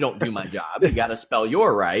hope you don't do my job. You got to spell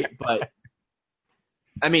your right. But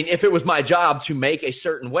I mean, if it was my job to make a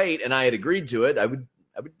certain weight and I had agreed to it,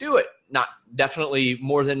 do it. Not definitely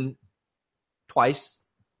more than twice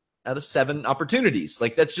out of 7 opportunities.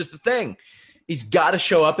 Like, that's just the thing. He's got to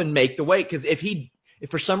show up and make the weight, because if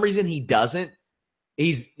for some reason he doesn't,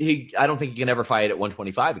 I don't think he can ever fight at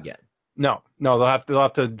 125 again. No, they'll have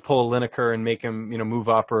to pull a Lineker and make him, move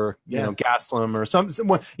up, or gasl him, or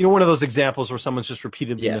one of those examples where someone's just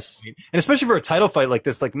repeatedly missed weight. And especially for a title fight like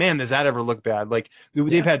this, like, man, does that ever look bad? Like,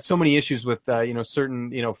 they've had so many issues with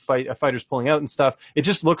certain fighters pulling out and stuff. It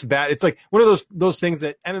just looks bad. It's like one of those things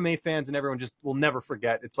that MMA fans and everyone just will never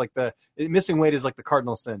forget. It's like missing weight is like the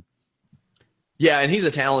cardinal sin. Yeah, and he's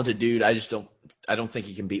a talented dude. I don't think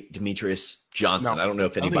he can beat Demetrius Johnson. No, I don't know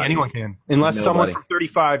if anyone can, unless someone from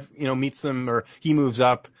 35, meets him or he moves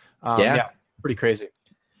up. Pretty crazy.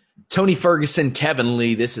 Tony Ferguson, Kevin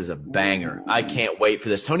Lee. This is a banger. I can't wait for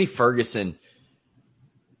this. Tony Ferguson.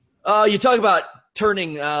 You talk about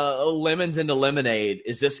turning lemons into lemonade.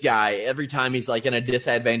 Is this guy? Every time he's like in a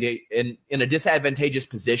disadvantageous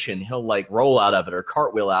position, he'll like roll out of it or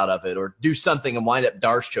cartwheel out of it or do something and wind up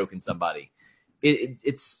Darce choking somebody.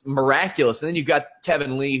 It's miraculous. And then you've got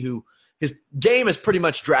Kevin Lee, who his game is pretty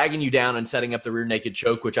much dragging you down and setting up the rear naked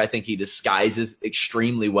choke, which I think he disguises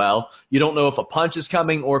extremely well. You don't know if a punch is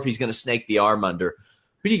coming or if he's going to snake the arm under.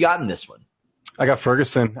 Who do you got in this one? I got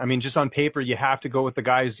Ferguson. I mean, just on paper, you have to go with the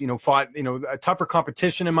guys, fought, a tougher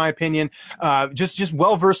competition, in my opinion. Just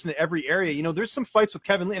well-versed in every area. There's some fights with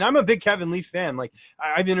Kevin Lee, and I'm a big Kevin Lee fan. Like,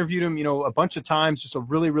 I've interviewed him, a bunch of times. Just a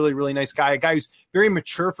really, really, really nice guy. A guy who's very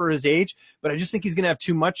mature for his age, but I just think he's going to have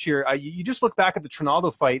too much here. You just look back at the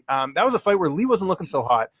Trinaldo fight. That was a fight where Lee wasn't looking so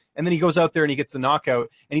hot. And then he goes out there and he gets the knockout.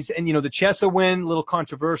 And the Chiesa win, a little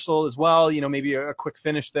controversial as well. Maybe a quick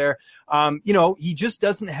finish there. He just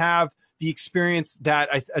doesn't have the experience that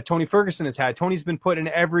Tony Ferguson has had. Tony's been put in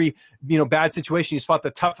every, bad situation. He's fought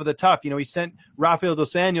the tough of the tough. He sent Rafael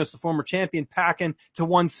Dos Anjos, the former champion, packing to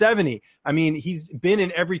 170. I mean, he's been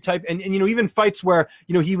in every type, and even fights where,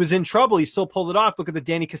 he was in trouble, he still pulled it off. Look at the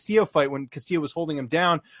Danny Castillo fight when Castillo was holding him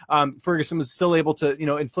down. Ferguson was still able to,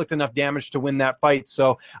 inflict enough damage to win that fight.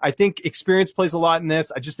 So I think experience plays a lot in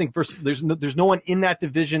this. I just think there's no one in that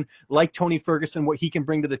division like Tony Ferguson, what he can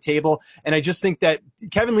bring to the table. And I just think that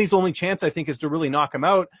Kevin Lee's only chance, I think, is to really knock him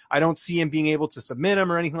out. I don't see him being able to submit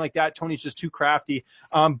him or anything like that. Tony's just too crafty.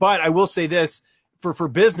 But I will say this, for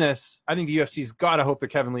business, I think the UFC's got to hope that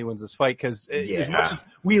Kevin Lee wins this fight, because as much as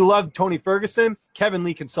we love Tony Ferguson, Kevin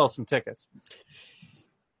Lee can sell some tickets.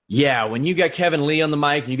 Yeah, when you got Kevin Lee on the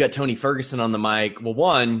mic and you got Tony Ferguson on the mic, well,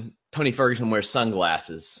 one, Tony Ferguson wears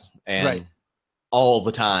sunglasses and all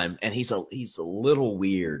the time, and he's a little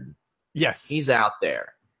weird. Yes, he's out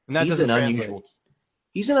there. And that doesn't translate.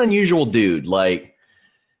 He's an unusual dude. Like,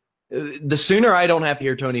 the sooner I don't have to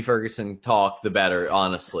hear Tony Ferguson talk, the better,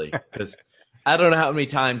 honestly. Because I don't know how many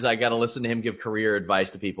times I got to listen to him give career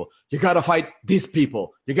advice to people. You got to fight these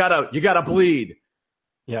people. You gotta bleed.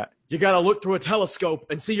 Yeah. You got to look through a telescope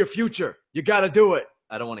and see your future. You got to do it.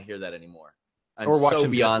 I don't want to hear that anymore. I'm so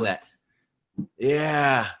beyond that.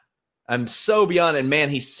 Yeah. I'm so beyond it. Man,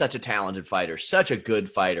 he's such a talented fighter. Such a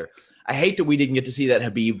good fighter. I hate that we didn't get to see that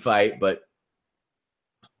Khabib fight, but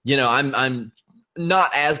I'm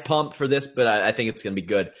not as pumped for this, but I think it's going to be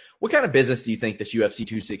good. What kind of business do you think this UFC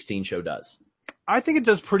 216 show does? I think it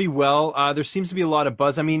does pretty well. There seems to be a lot of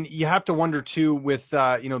buzz. I mean, you have to wonder too with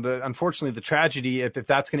unfortunately the tragedy, if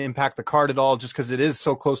that's going to impact the card at all, just because it is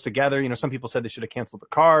so close together. Some people said they should have canceled the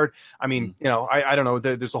card. I mean, I don't know.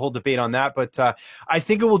 There's a whole debate on that, but I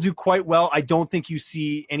think it will do quite well. I don't think you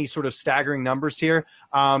see any sort of staggering numbers here.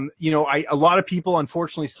 A lot of people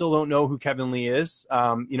unfortunately still don't know who Kevin Lee is.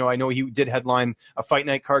 I know he did headline a fight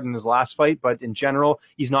night card in his last fight, but in general,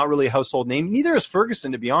 he's not really a household name. Neither is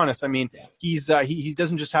Ferguson, to be honest. I mean, he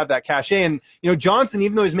doesn't just have that cachet. And, Johnson,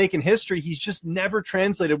 even though he's making history, he's just never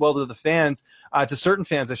translated well to the fans, to certain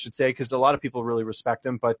fans, I should say, because a lot of people really respect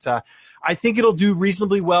him. But I think it'll do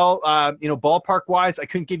reasonably well, ballpark-wise. I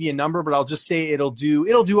couldn't give you a number, but I'll just say it'll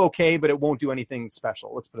do okay, but it won't do anything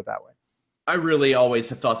special. Let's put it that way. I really always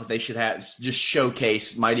have thought that they should have just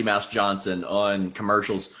showcase Mighty Mouse Johnson on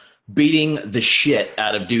commercials, beating the shit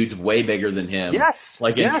out of dudes way bigger than him. Yes.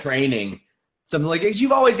 In training. Something like that.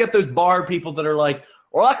 You've always got those barred people that are like,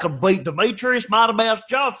 well, I could beat Demetrius Mighty Mouse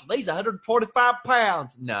Johnson. He's 145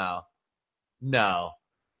 pounds. No. I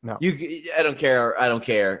don't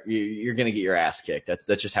care. You're going to get your ass kicked. That's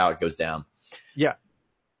just how it goes down. Yeah.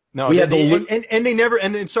 No, we had and they never,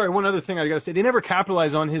 and then, sorry, one other thing I gotta say, they never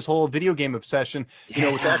capitalize on his whole video game obsession,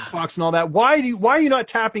 with Xbox and all that. Why are you not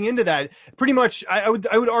tapping into that? Pretty much, I would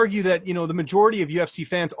argue that, the majority of UFC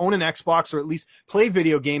fans own an Xbox or at least play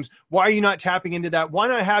video games. Why are you not tapping into that? Why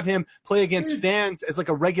not have him play against fans as like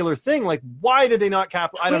a regular thing? Like, why did they not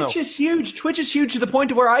capitalize? I don't know. Twitch is huge to the point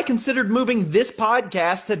to where I considered moving this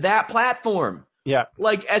podcast to that platform. Yeah.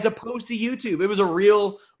 Like, as opposed to YouTube. It was a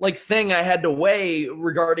real, thing I had to weigh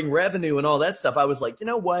regarding revenue and all that stuff. I was like, you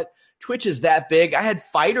know what? Twitch is that big. I had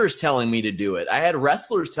fighters telling me to do it. I had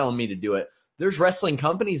wrestlers telling me to do it. There's wrestling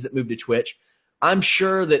companies that moved to Twitch. I'm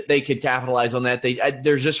sure that they could capitalize on that.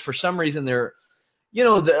 There's just, for some reason, there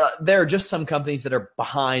are just some companies that are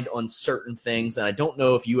behind on certain things, and I don't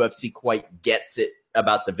know if UFC quite gets it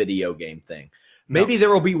about the video game thing. Maybe there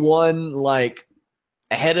will be one, not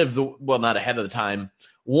ahead of the time,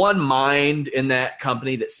 one mind in that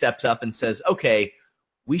company that steps up and says, okay,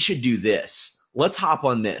 we should do this. Let's hop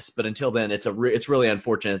on this. But until then, it's really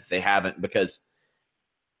unfortunate that they haven't, because,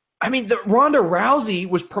 Ronda Rousey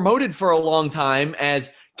was promoted for a long time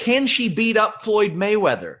as, can she beat up Floyd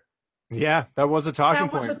Mayweather? Yeah, that was a talking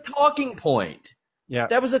point. That was a talking point. Yeah.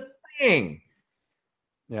 That was a thing.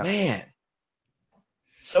 Yeah. Man.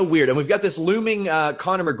 So weird. And we've got this looming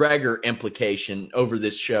Conor McGregor implication over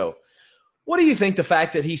this show. What do you think the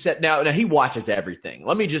fact that he said, now he watches everything.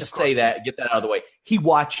 Let me just say that, get that out of the way. He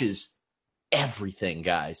watches everything,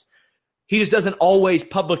 guys. He just doesn't always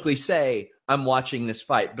publicly say, I'm watching this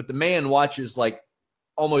fight. But the man watches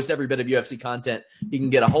almost every bit of UFC content he can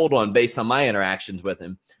get a hold on based on my interactions with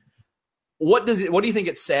him. What do you think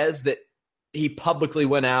it says that he publicly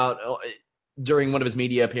went out during one of his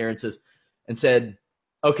media appearances and said,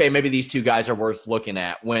 okay, maybe these two guys are worth looking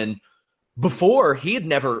at, when before he had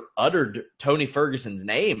never uttered Tony Ferguson's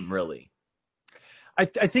name, really? I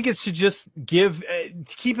think it's to just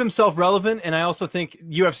to keep himself relevant. And I also think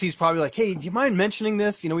UFC is probably like, hey, do you mind mentioning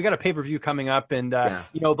this? We got a pay-per-view coming up, and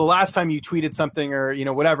the last time you tweeted something or,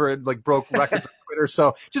 whatever, it broke records on Twitter.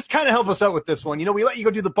 So just kind of help us out with this one. We let you go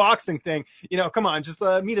do the boxing thing. Come on, just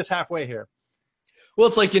meet us halfway here. Well,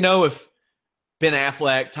 it's like, if Ben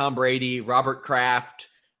Affleck, Tom Brady, Robert Kraft,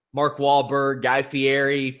 Mark Wahlberg, Guy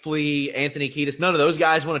Fieri, Flea, Anthony Kiedis, none of those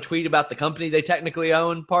guys want to tweet about the company they technically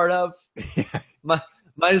own part of.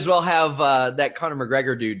 Might as well have that Conor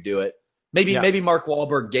McGregor dude do it. Maybe Mark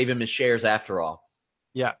Wahlberg gave him his shares after all.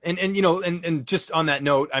 Yeah, and just on that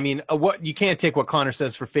note, what you can't take what Conor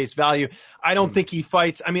says for face value. I don't think he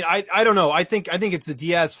fights. I don't know. I think it's the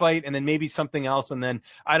Diaz fight, and then maybe something else, and then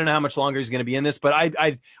I don't know how much longer he's going to be in this. But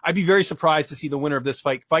I'd be very surprised to see the winner of this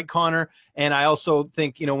fight Conor. And I also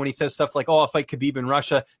think when he says stuff like, "Oh, I'll fight Khabib in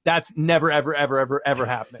Russia," that's never ever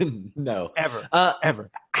happening. No, ever.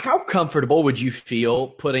 How comfortable would you feel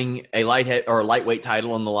putting a lightweight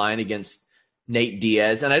title on the line against Nate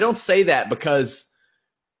Diaz? And I don't say that because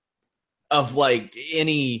of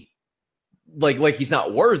any he's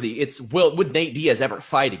not worthy. It's, would Nate Diaz ever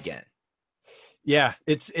fight again? Yeah,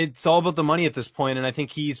 it's all about the money at this point, and I think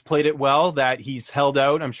he's played it well, that he's held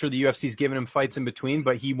out. I'm sure the UFC's given him fights in between,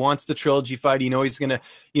 but he wants the trilogy fight. He's going to,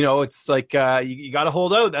 it's like you got to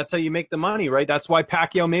hold out. That's how you make the money, right? That's why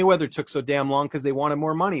Pacquiao Mayweather took so damn long, because they wanted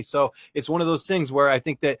more money. So it's one of those things where I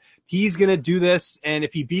think that he's going to do this, and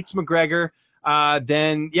if he beats McGregor,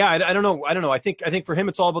 then I don't know. I think for him,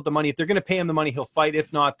 it's all about the money. If they're going to pay him the money, he'll fight.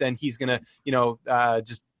 If not, then he's going to,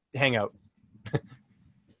 just hang out.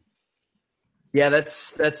 Yeah,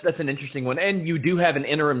 that's an interesting one. And you do have an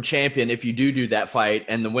interim champion if you do that fight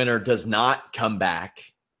and the winner does not come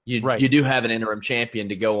back. You do have an interim champion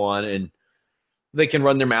to go on, and they can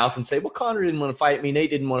run their mouth and say, well, Conor didn't want to fight me,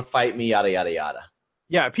 Nate didn't want to fight me, yada, yada, yada.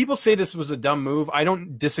 Yeah, people say this was a dumb move. I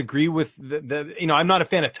don't disagree with I'm not a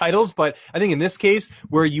fan of titles, but I think in this case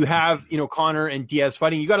where you have, Conor and Diaz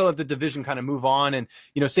fighting, you got to let the division kind of move on, and,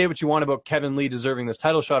 say what you want about Kevin Lee deserving this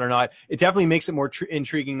title shot or not. It definitely makes it more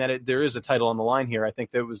intriguing that there is a title on the line here. I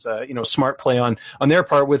think that was smart play on their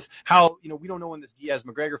part with how, we don't know when this Diaz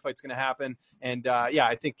McGregor fight's going to happen. And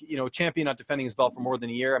I think, champion not defending his belt for more than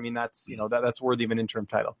a year. That's, that's worthy of an interim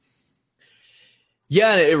title.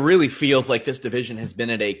 Yeah, it really feels like this division has been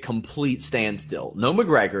at a complete standstill. No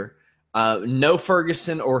McGregor, no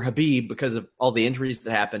Ferguson or Khabib because of all the injuries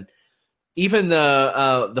that happened. Even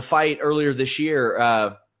the fight earlier this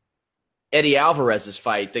year, Eddie Alvarez's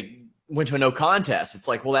fight that went to a no contest. It's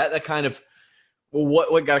like, well, that kind of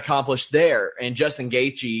what got accomplished there. And Justin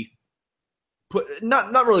Gaethje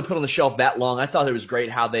not really put on the shelf that long. I thought it was great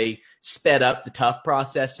how they sped up the tough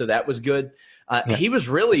process, so that was good. He was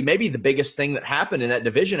really maybe the biggest thing that happened in that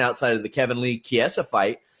division outside of the Kevin Lee Chiesa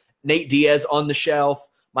fight. Nate Diaz on the shelf,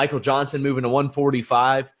 Michael Johnson moving to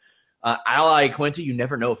 145. Ally Quinta, you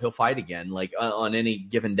never know if he'll fight again. Like on any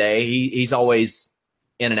given day, he's always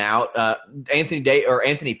in and out.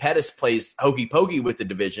 Anthony Pettis plays hokey pokey with the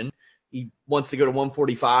division. He wants to go to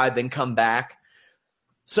 145, then come back.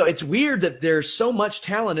 So it's weird that there's so much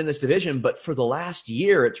talent in this division, but for the last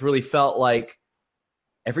year, it's really felt like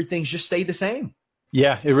everything's just stayed the same.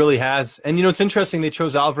 Yeah, it really has. And, it's interesting they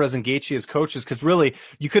chose Alvarez and Gaethje as coaches because really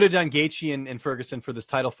you could have done Gaethje and Ferguson for this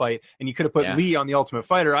title fight, and you could have put Lee on the Ultimate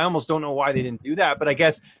Fighter. I almost don't know why they didn't do that, but I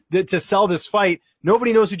guess to sell this fight,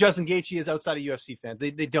 nobody knows who Justin Gaethje is outside of UFC fans.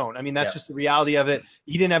 They don't. I mean, that's just the reality of it.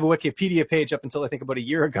 He didn't have a Wikipedia page up until I think about a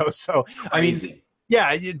year ago. So, I mean,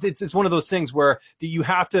 yeah, it's one of those things where you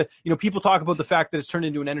have to, people talk about the fact that it's turned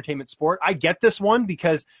into an entertainment sport. I get this one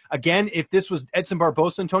because, again, if this was Edson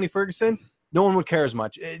Barbosa and Tony Ferguson, no one would care as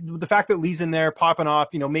much. The fact that Lee's in there popping off,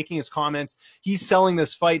 making his comments, he's selling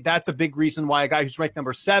this fight. That's a big reason why a guy who's ranked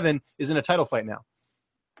number 7 is in a title fight now.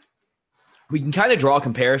 We can kind of draw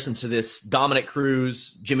comparisons to this Dominic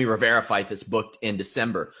Cruz, Jimmy Rivera fight that's booked in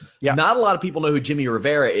December. Yeah. Not a lot of people know who Jimmy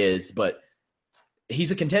Rivera is, but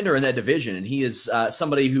he's a contender in that division, and he is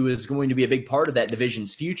somebody who is going to be a big part of that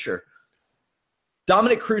division's future.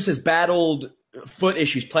 Dominic Cruz has battled foot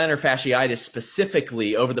issues, plantar fasciitis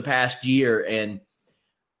specifically over the past year, and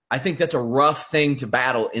I think that's a rough thing to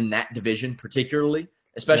battle in that division particularly,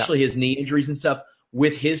 especially his knee injuries and stuff,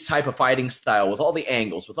 with his type of fighting style, with all the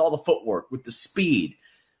angles, with all the footwork, with the speed.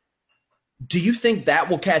 Do you think that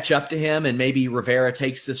will catch up to him and maybe Rivera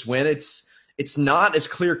takes this win? It's not as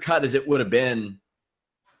clear-cut as it would have been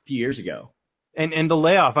a few years ago. And the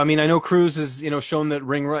layoff. I mean, I know Cruz is, shown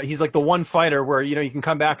that he's like the one fighter where, you can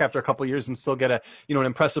come back after a couple of years and still get an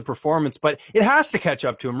impressive performance, but it has to catch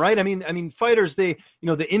up to him, right? I mean, fighters, the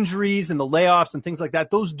injuries and the layoffs and things like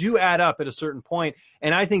that, those do add up at a certain point.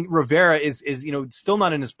 And I think Rivera is, still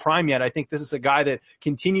not in his prime yet. I think this is a guy that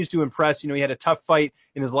continues to impress. He had a tough fight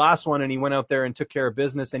in his last one and he went out there and took care of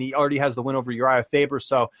business, and he already has the win over Uriah Faber.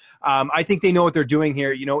 So, I think they know what they're doing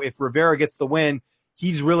here. If Rivera gets the win,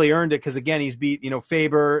 he's really earned it because, again, he's beat,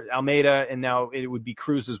 Faber, Almeida, and now it would be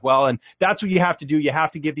Cruz as well. And that's what you have to do. You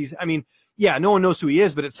have to give these – I mean, yeah, no one knows who he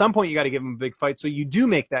is, but at some point you got to give him a big fight. So you do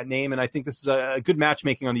make that name, and I think this is a good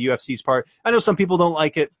matchmaking on the UFC's part. I know some people don't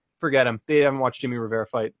like it. Forget him. They haven't watched Jimmy Rivera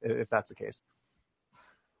fight, if that's the case.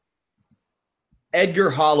 Edgar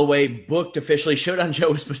Holloway booked officially. Showdown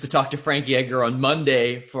Joe was supposed to talk to Frankie Edgar on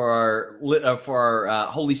Monday for our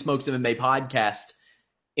Holy Smokes MMA podcast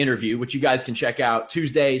interview, which you guys can check out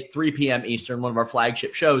Tuesdays, 3 p.m. Eastern, one of our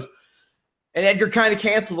flagship shows. And Edgar kind of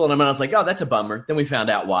canceled on him, and I was like, oh, that's a bummer. Then we found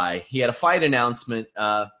out why. He had a fight announcement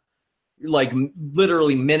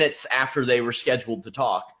literally minutes after they were scheduled to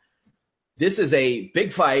talk. This is a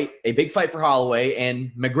big fight for Holloway,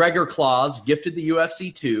 and McGregor Claus gifted the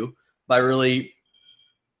UFC too by really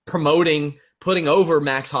promoting, putting over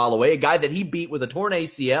Max Holloway, a guy that he beat with a torn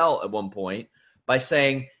ACL at one point, by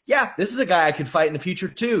saying, yeah, this is a guy I could fight in the future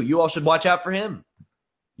too. You all should watch out for him.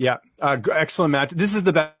 Yeah, excellent match. This is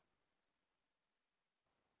the best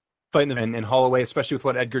fight in Holloway, especially with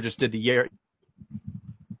what Edgar just did to Yair.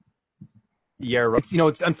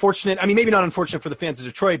 It's unfortunate. I mean, maybe not unfortunate for the fans of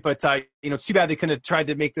Detroit, but it's too bad they couldn't have tried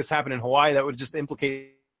to make this happen in Hawaii. That would just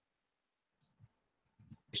implicate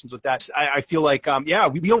with that. I feel like,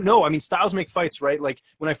 we don't know. I mean, styles make fights, right? Like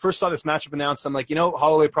when I first saw this matchup announced, I'm like,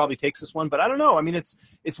 Holloway probably takes this one, but I don't know. I mean,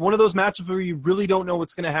 it's one of those matchups where you really don't know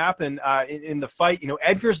what's going to happen in the fight.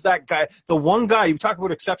 Edgar's that guy, the one guy. You talk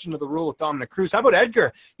about exception to the rule with Dominic Cruz. How about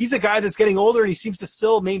Edgar? He's a guy that's getting older and he seems to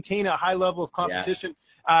still maintain a high level of competition. Yeah.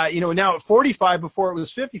 Now at 45 before it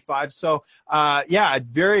was 55. So, a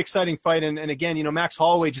very exciting fight. And again, Max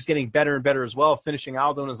Holloway just getting better and better as well, finishing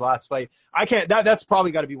Aldo in his last fight. That's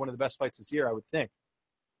probably got to be one of the best fights this year, I would think.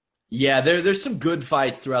 Yeah, there's some good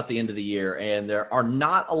fights throughout the end of the year, and there are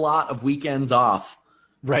not a lot of weekends off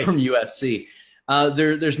from UFC.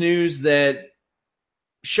 There's news that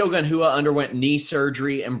Shogun Rua underwent knee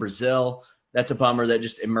surgery in Brazil. That's a bummer that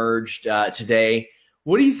just emerged today.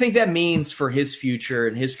 What do you think that means for his future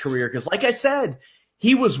and his career? Because like I said,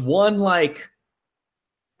 he was it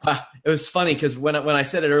was funny because when I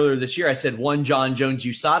said it earlier this year, I said one John Jones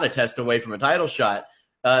USADA test away from a title shot.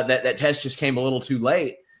 That test just came a little too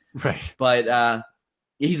late. Right. But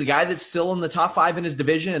he's a guy that's still in the top 5 in his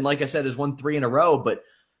division. And like I said, has won 3 in a row. But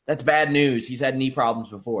that's bad news. He's had knee problems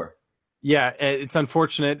before. Yeah, it's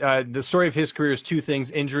unfortunate. The story of his career is 2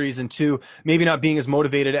 things: injuries, and 2, maybe not being as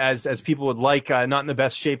motivated as people would like, not in the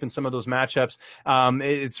best shape in some of those matchups.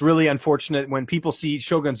 It's really unfortunate when people see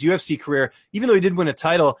Shogun's UFC career, even though he did win a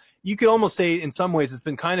title, you could almost say in some ways it's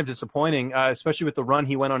been kind of disappointing, especially with the run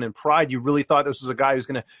he went on in Pride. You really thought this was a guy who's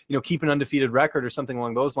going to, keep an undefeated record or something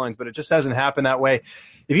along those lines, but it just hasn't happened that way.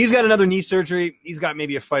 If he's got another knee surgery, he's got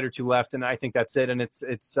maybe a fight or two left, and I think that's it. And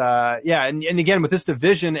and again, with this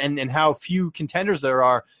division and how few contenders there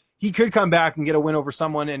are, he could come back and get a win over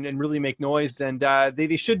someone and really make noise. And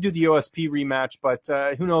they should do the OSP rematch,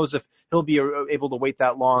 but who knows if he'll be able to wait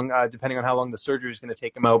that long, depending on how long the surgery is going to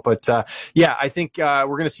take him out. But I think we're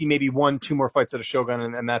going to see maybe 1-2 more fights at a Shogun,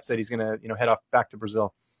 and that's it. He's going to head off back to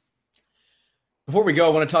Brazil. Before we go, I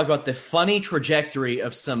want to talk about the funny trajectory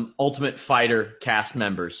of some Ultimate Fighter cast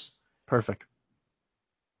members. Perfect.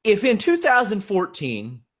 If in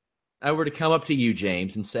 2014 I were to come up to you,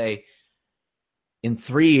 James, and say, in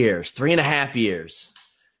 3.5 years,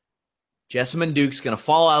 Jessamyn Duke's going to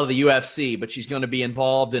fall out of the UFC, but she's going to be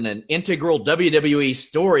involved in an integral WWE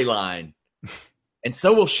storyline. And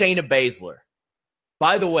so will Shayna Baszler.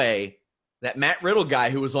 By the way, that Matt Riddle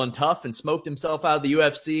guy who was on Tough and smoked himself out of the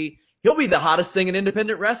UFC, he'll be the hottest thing in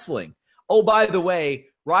independent wrestling. Oh, by the way,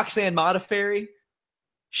 Roxanne Modafferi,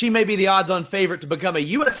 she may be the odds-on favorite to become a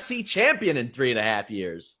UFC champion in 3.5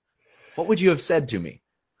 years. What would you have said to me?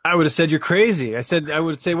 I would have said you're crazy. I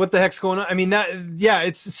would say, what the heck's going on? I mean,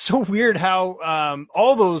 it's so weird how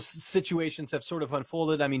all those situations have sort of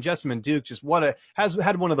unfolded. I mean, Jessamyn Duke has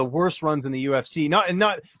had one of the worst runs in the UFC.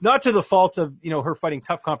 Not to the fault of her fighting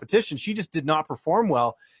tough competition. She just did not perform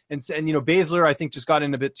well. And Baszler, I think, just got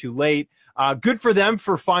in a bit too late. Good for them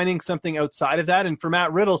for finding something outside of that. And for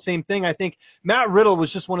Matt Riddle, same thing. I think Matt Riddle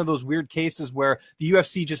was just one of those weird cases where the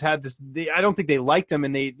UFC just had this. I don't think they liked him,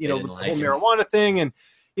 and they the whole marijuana thing and.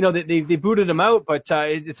 They booted him out, but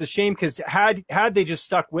it's a shame because had they just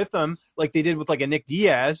stuck with him like they did with like a Nick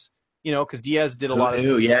Diaz, because Diaz did a lot of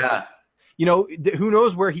who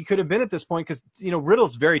knows where he could have been at this point because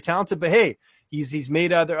Riddle's very talented, but hey, he's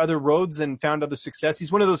made other roads and found other success.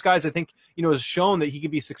 He's one of those guys I think has shown that he can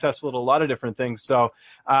be successful at a lot of different things. So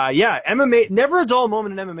MMA, never a dull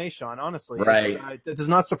moment in MMA, Sean. Honestly, right? It does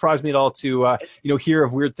not surprise me at all to hear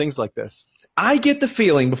of weird things like this. I get the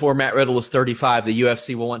feeling before Matt Riddle is 35, the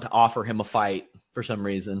UFC will want to offer him a fight for some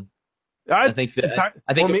reason. I think he'll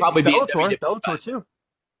probably be in Bellator too.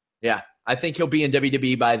 Yeah, I think he'll be in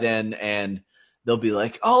WWE by then, and they'll be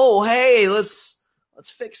like, "Oh, hey, let's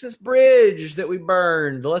fix this bridge that we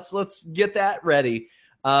burned. Let's get that ready."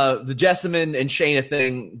 The Jessamyn and Shayna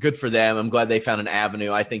thing, good for them. I'm glad they found an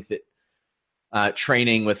avenue. I think that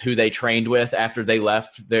training with who they trained with after they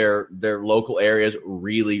left their local areas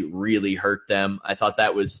really, really hurt them. I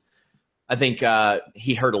think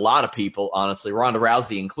he hurt a lot of people, honestly, Ronda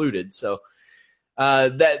Rousey included. So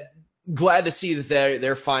glad to see that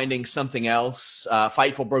they're finding something else.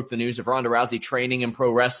 Fightful broke the news of Ronda Rousey training in pro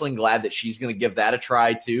wrestling. Glad that she's going to give that a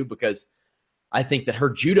try too, because I think that her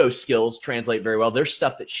judo skills translate very well. There's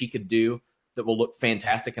stuff that she could do that will look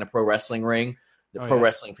fantastic in a pro wrestling ring that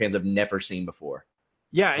wrestling fans have never seen before.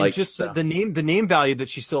 Yeah, and the name value that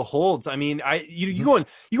she still holds. I mean, you go on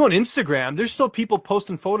Instagram, there's still people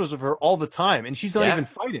posting photos of her all the time, and she's not even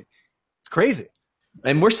fighting. It's crazy.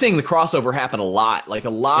 And we're seeing the crossover happen a lot. Like a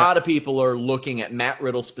lot of people are looking at Matt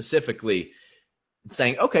Riddle specifically and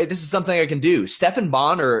saying, okay, this is something I can do. Stephan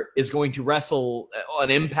Bonnar is going to wrestle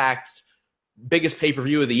on Impact's biggest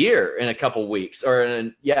pay-per-view of the year in a couple weeks, or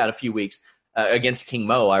in a few weeks. Against King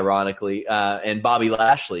Mo, ironically, and Bobby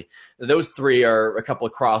Lashley. Those three are a couple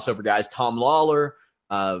of crossover guys. Tom Lawler,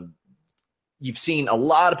 you've seen a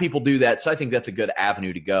lot of people do that, so I think that's a good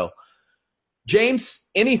avenue to go. James,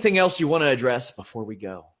 anything else you want to address before we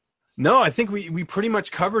go? No, I think we pretty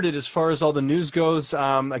much covered it as far as all the news goes.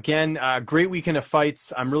 Again, great weekend of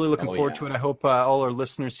fights. I'm really looking forward to it. I hope all our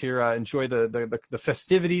listeners here enjoy the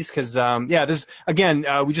festivities because, this again,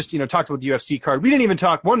 we just talked about the UFC card. We didn't even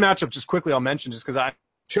talk one matchup. Just quickly, I'll mention just because I'm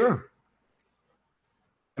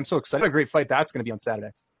so excited. What a great fight that's going to be on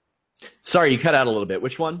Saturday. Sorry, you cut out a little bit.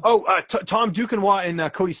 Which one? Oh, Tom Duquesnoy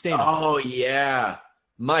and Cody Stamann. Oh yeah,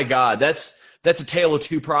 my God, that's a tale of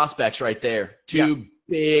two prospects right there. Two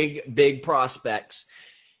big prospects.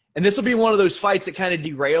 And this will be one of those fights that kind of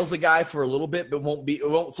derails a guy for a little bit, but it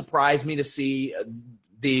won't surprise me to see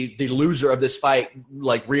the loser of this fight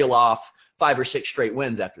like reel off 5 or 6 straight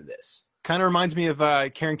wins after this. Kind of reminds me of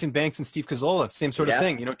Carrington Banks and Steve Cazzola, same sort of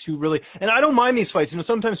thing, two really, and I don't mind these fights.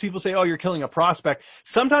 Sometimes people say, oh, you're killing a prospect.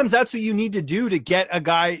 Sometimes that's what you need to do to get a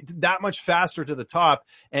guy that much faster to the top.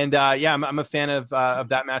 And I'm a fan of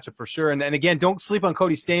that matchup for sure. And again, don't sleep on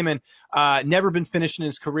Cody Stamann. Never been finished in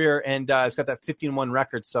his career, and he's got that 15-1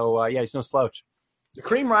 record. So he's no slouch. The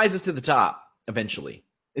cream rises to the top eventually.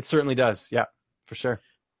 It certainly does. Yeah, for sure.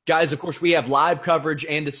 Guys, of course, we have live coverage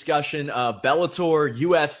and discussion of Bellator,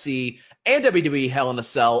 UFC, and WWE Hell in a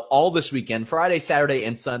Cell all this weekend, Friday, Saturday,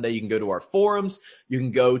 and Sunday. You can go to our forums. You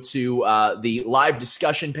can go to the live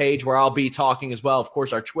discussion page where I'll be talking as well. Of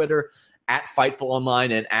course, our Twitter, at Fightful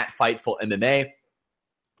Online and at Fightful MMA.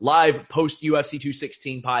 Live post-UFC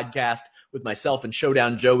 216 podcast with myself and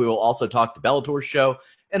Showdown Joe. We will also talk the Bellator show.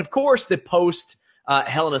 And, of course, the post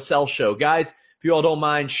Hell in a Cell show. Guys, if you all don't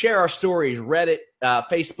mind, share our stories, Reddit,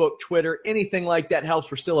 Facebook, Twitter, anything like that helps.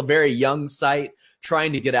 We're still a very young site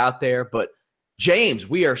trying to get out there. But, James,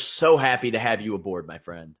 we are so happy to have you aboard, my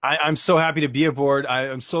friend. I'm so happy to be aboard.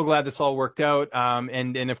 I'm so glad this all worked out.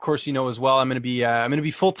 And of course, you know as well, I'm going to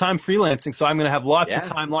be full-time freelancing. So I'm going to have lots of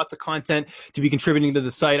time, lots of content to be contributing to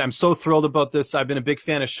the site. I'm so thrilled about this. I've been a big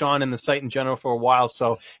fan of Sean and the site in general for a while.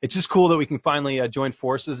 So it's just cool that we can finally join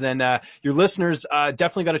forces. And your listeners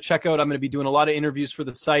definitely got to check out. I'm going to be doing a lot of interviews for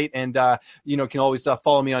the site, and can always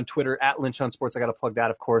follow me on Twitter at Lynch on Sports. I got to plug that,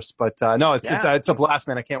 of course. But no, it's a blast,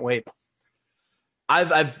 man. I can't wait.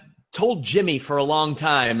 I've told Jimmy for a long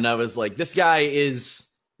time, and I was like, this guy is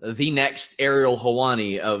the next Ariel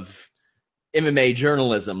Helwani of MMA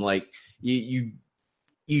journalism. Like, you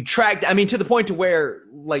tracked, I mean, to the point to where,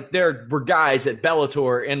 like, there were guys at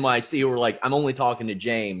Bellator NYC who were like, I'm only talking to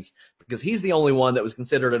James because he's the only one that was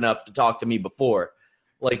considered enough to talk to me before.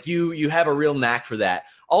 Like, you have a real knack for that.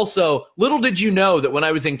 Also, little did you know that when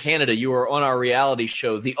I was in Canada, you were on our reality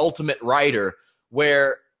show, The Ultimate Writer,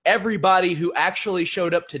 where everybody who actually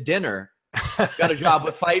showed up to dinner got a job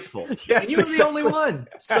with Fightful. Yes, and you were the only one.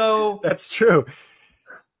 So that's true.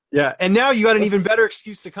 Yeah, and now you got an even better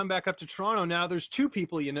excuse to come back up to Toronto. Now there's two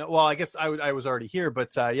people, Well, I guess I was already here,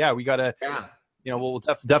 but we got to, we'll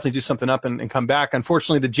definitely do something up and come back.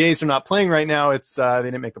 Unfortunately, the Jays are not playing right now. It's they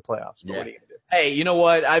didn't make the playoffs. But what are you gonna do? Hey, you know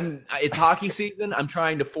what? It's hockey season. I'm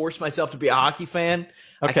trying to force myself to be a hockey fan.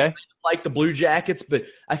 Okay. I like the Blue Jackets, but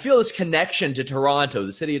I feel this connection to Toronto,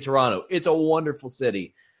 the city of Toronto. It's a wonderful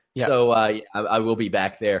city. Yeah. So I will be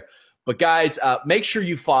back there. But, guys, make sure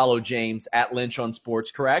you follow James at Lynch on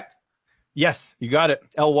Sports, correct? Yes, you got it.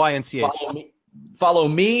 LYNCH. Follow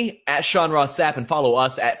me at Sean Ross Sapp and follow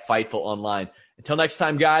us at Fightful Online. Until next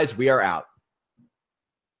time, guys, we are out.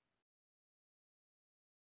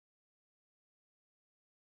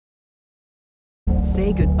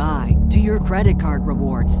 Say goodbye to your credit card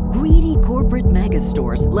rewards. Greedy corporate mega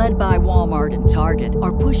stores, led by Walmart and Target,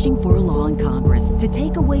 are pushing for a law in Congress to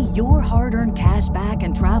take away your hard-earned cash back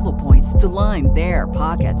and travel points to line their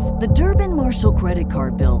pockets. The Durbin-Marshall credit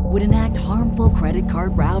card bill would enact harmful credit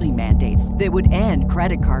card routing mandates that would end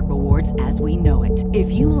credit card rewards as we know it.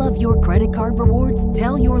 If you love your credit card rewards,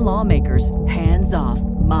 tell your lawmakers, hands off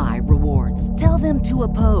my rewards. Tell them to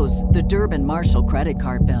oppose the Durbin-Marshall credit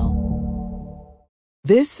card bill.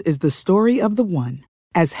 This is the story of the one.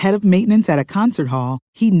 As head of maintenance at a concert hall,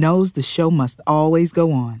 he knows the show must always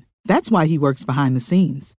go on. That's why he works behind the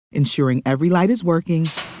scenes, ensuring every light is working,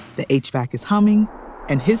 the HVAC is humming,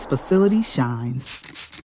 and his facility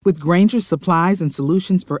shines. With Grainger's supplies and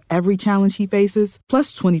solutions for every challenge he faces,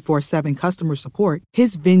 plus 24/7 customer support,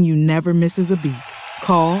 his venue never misses a beat.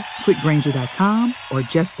 Call quickgrainger.com or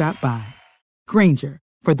just stop by. Grainger,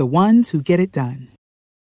 for the ones who get it done.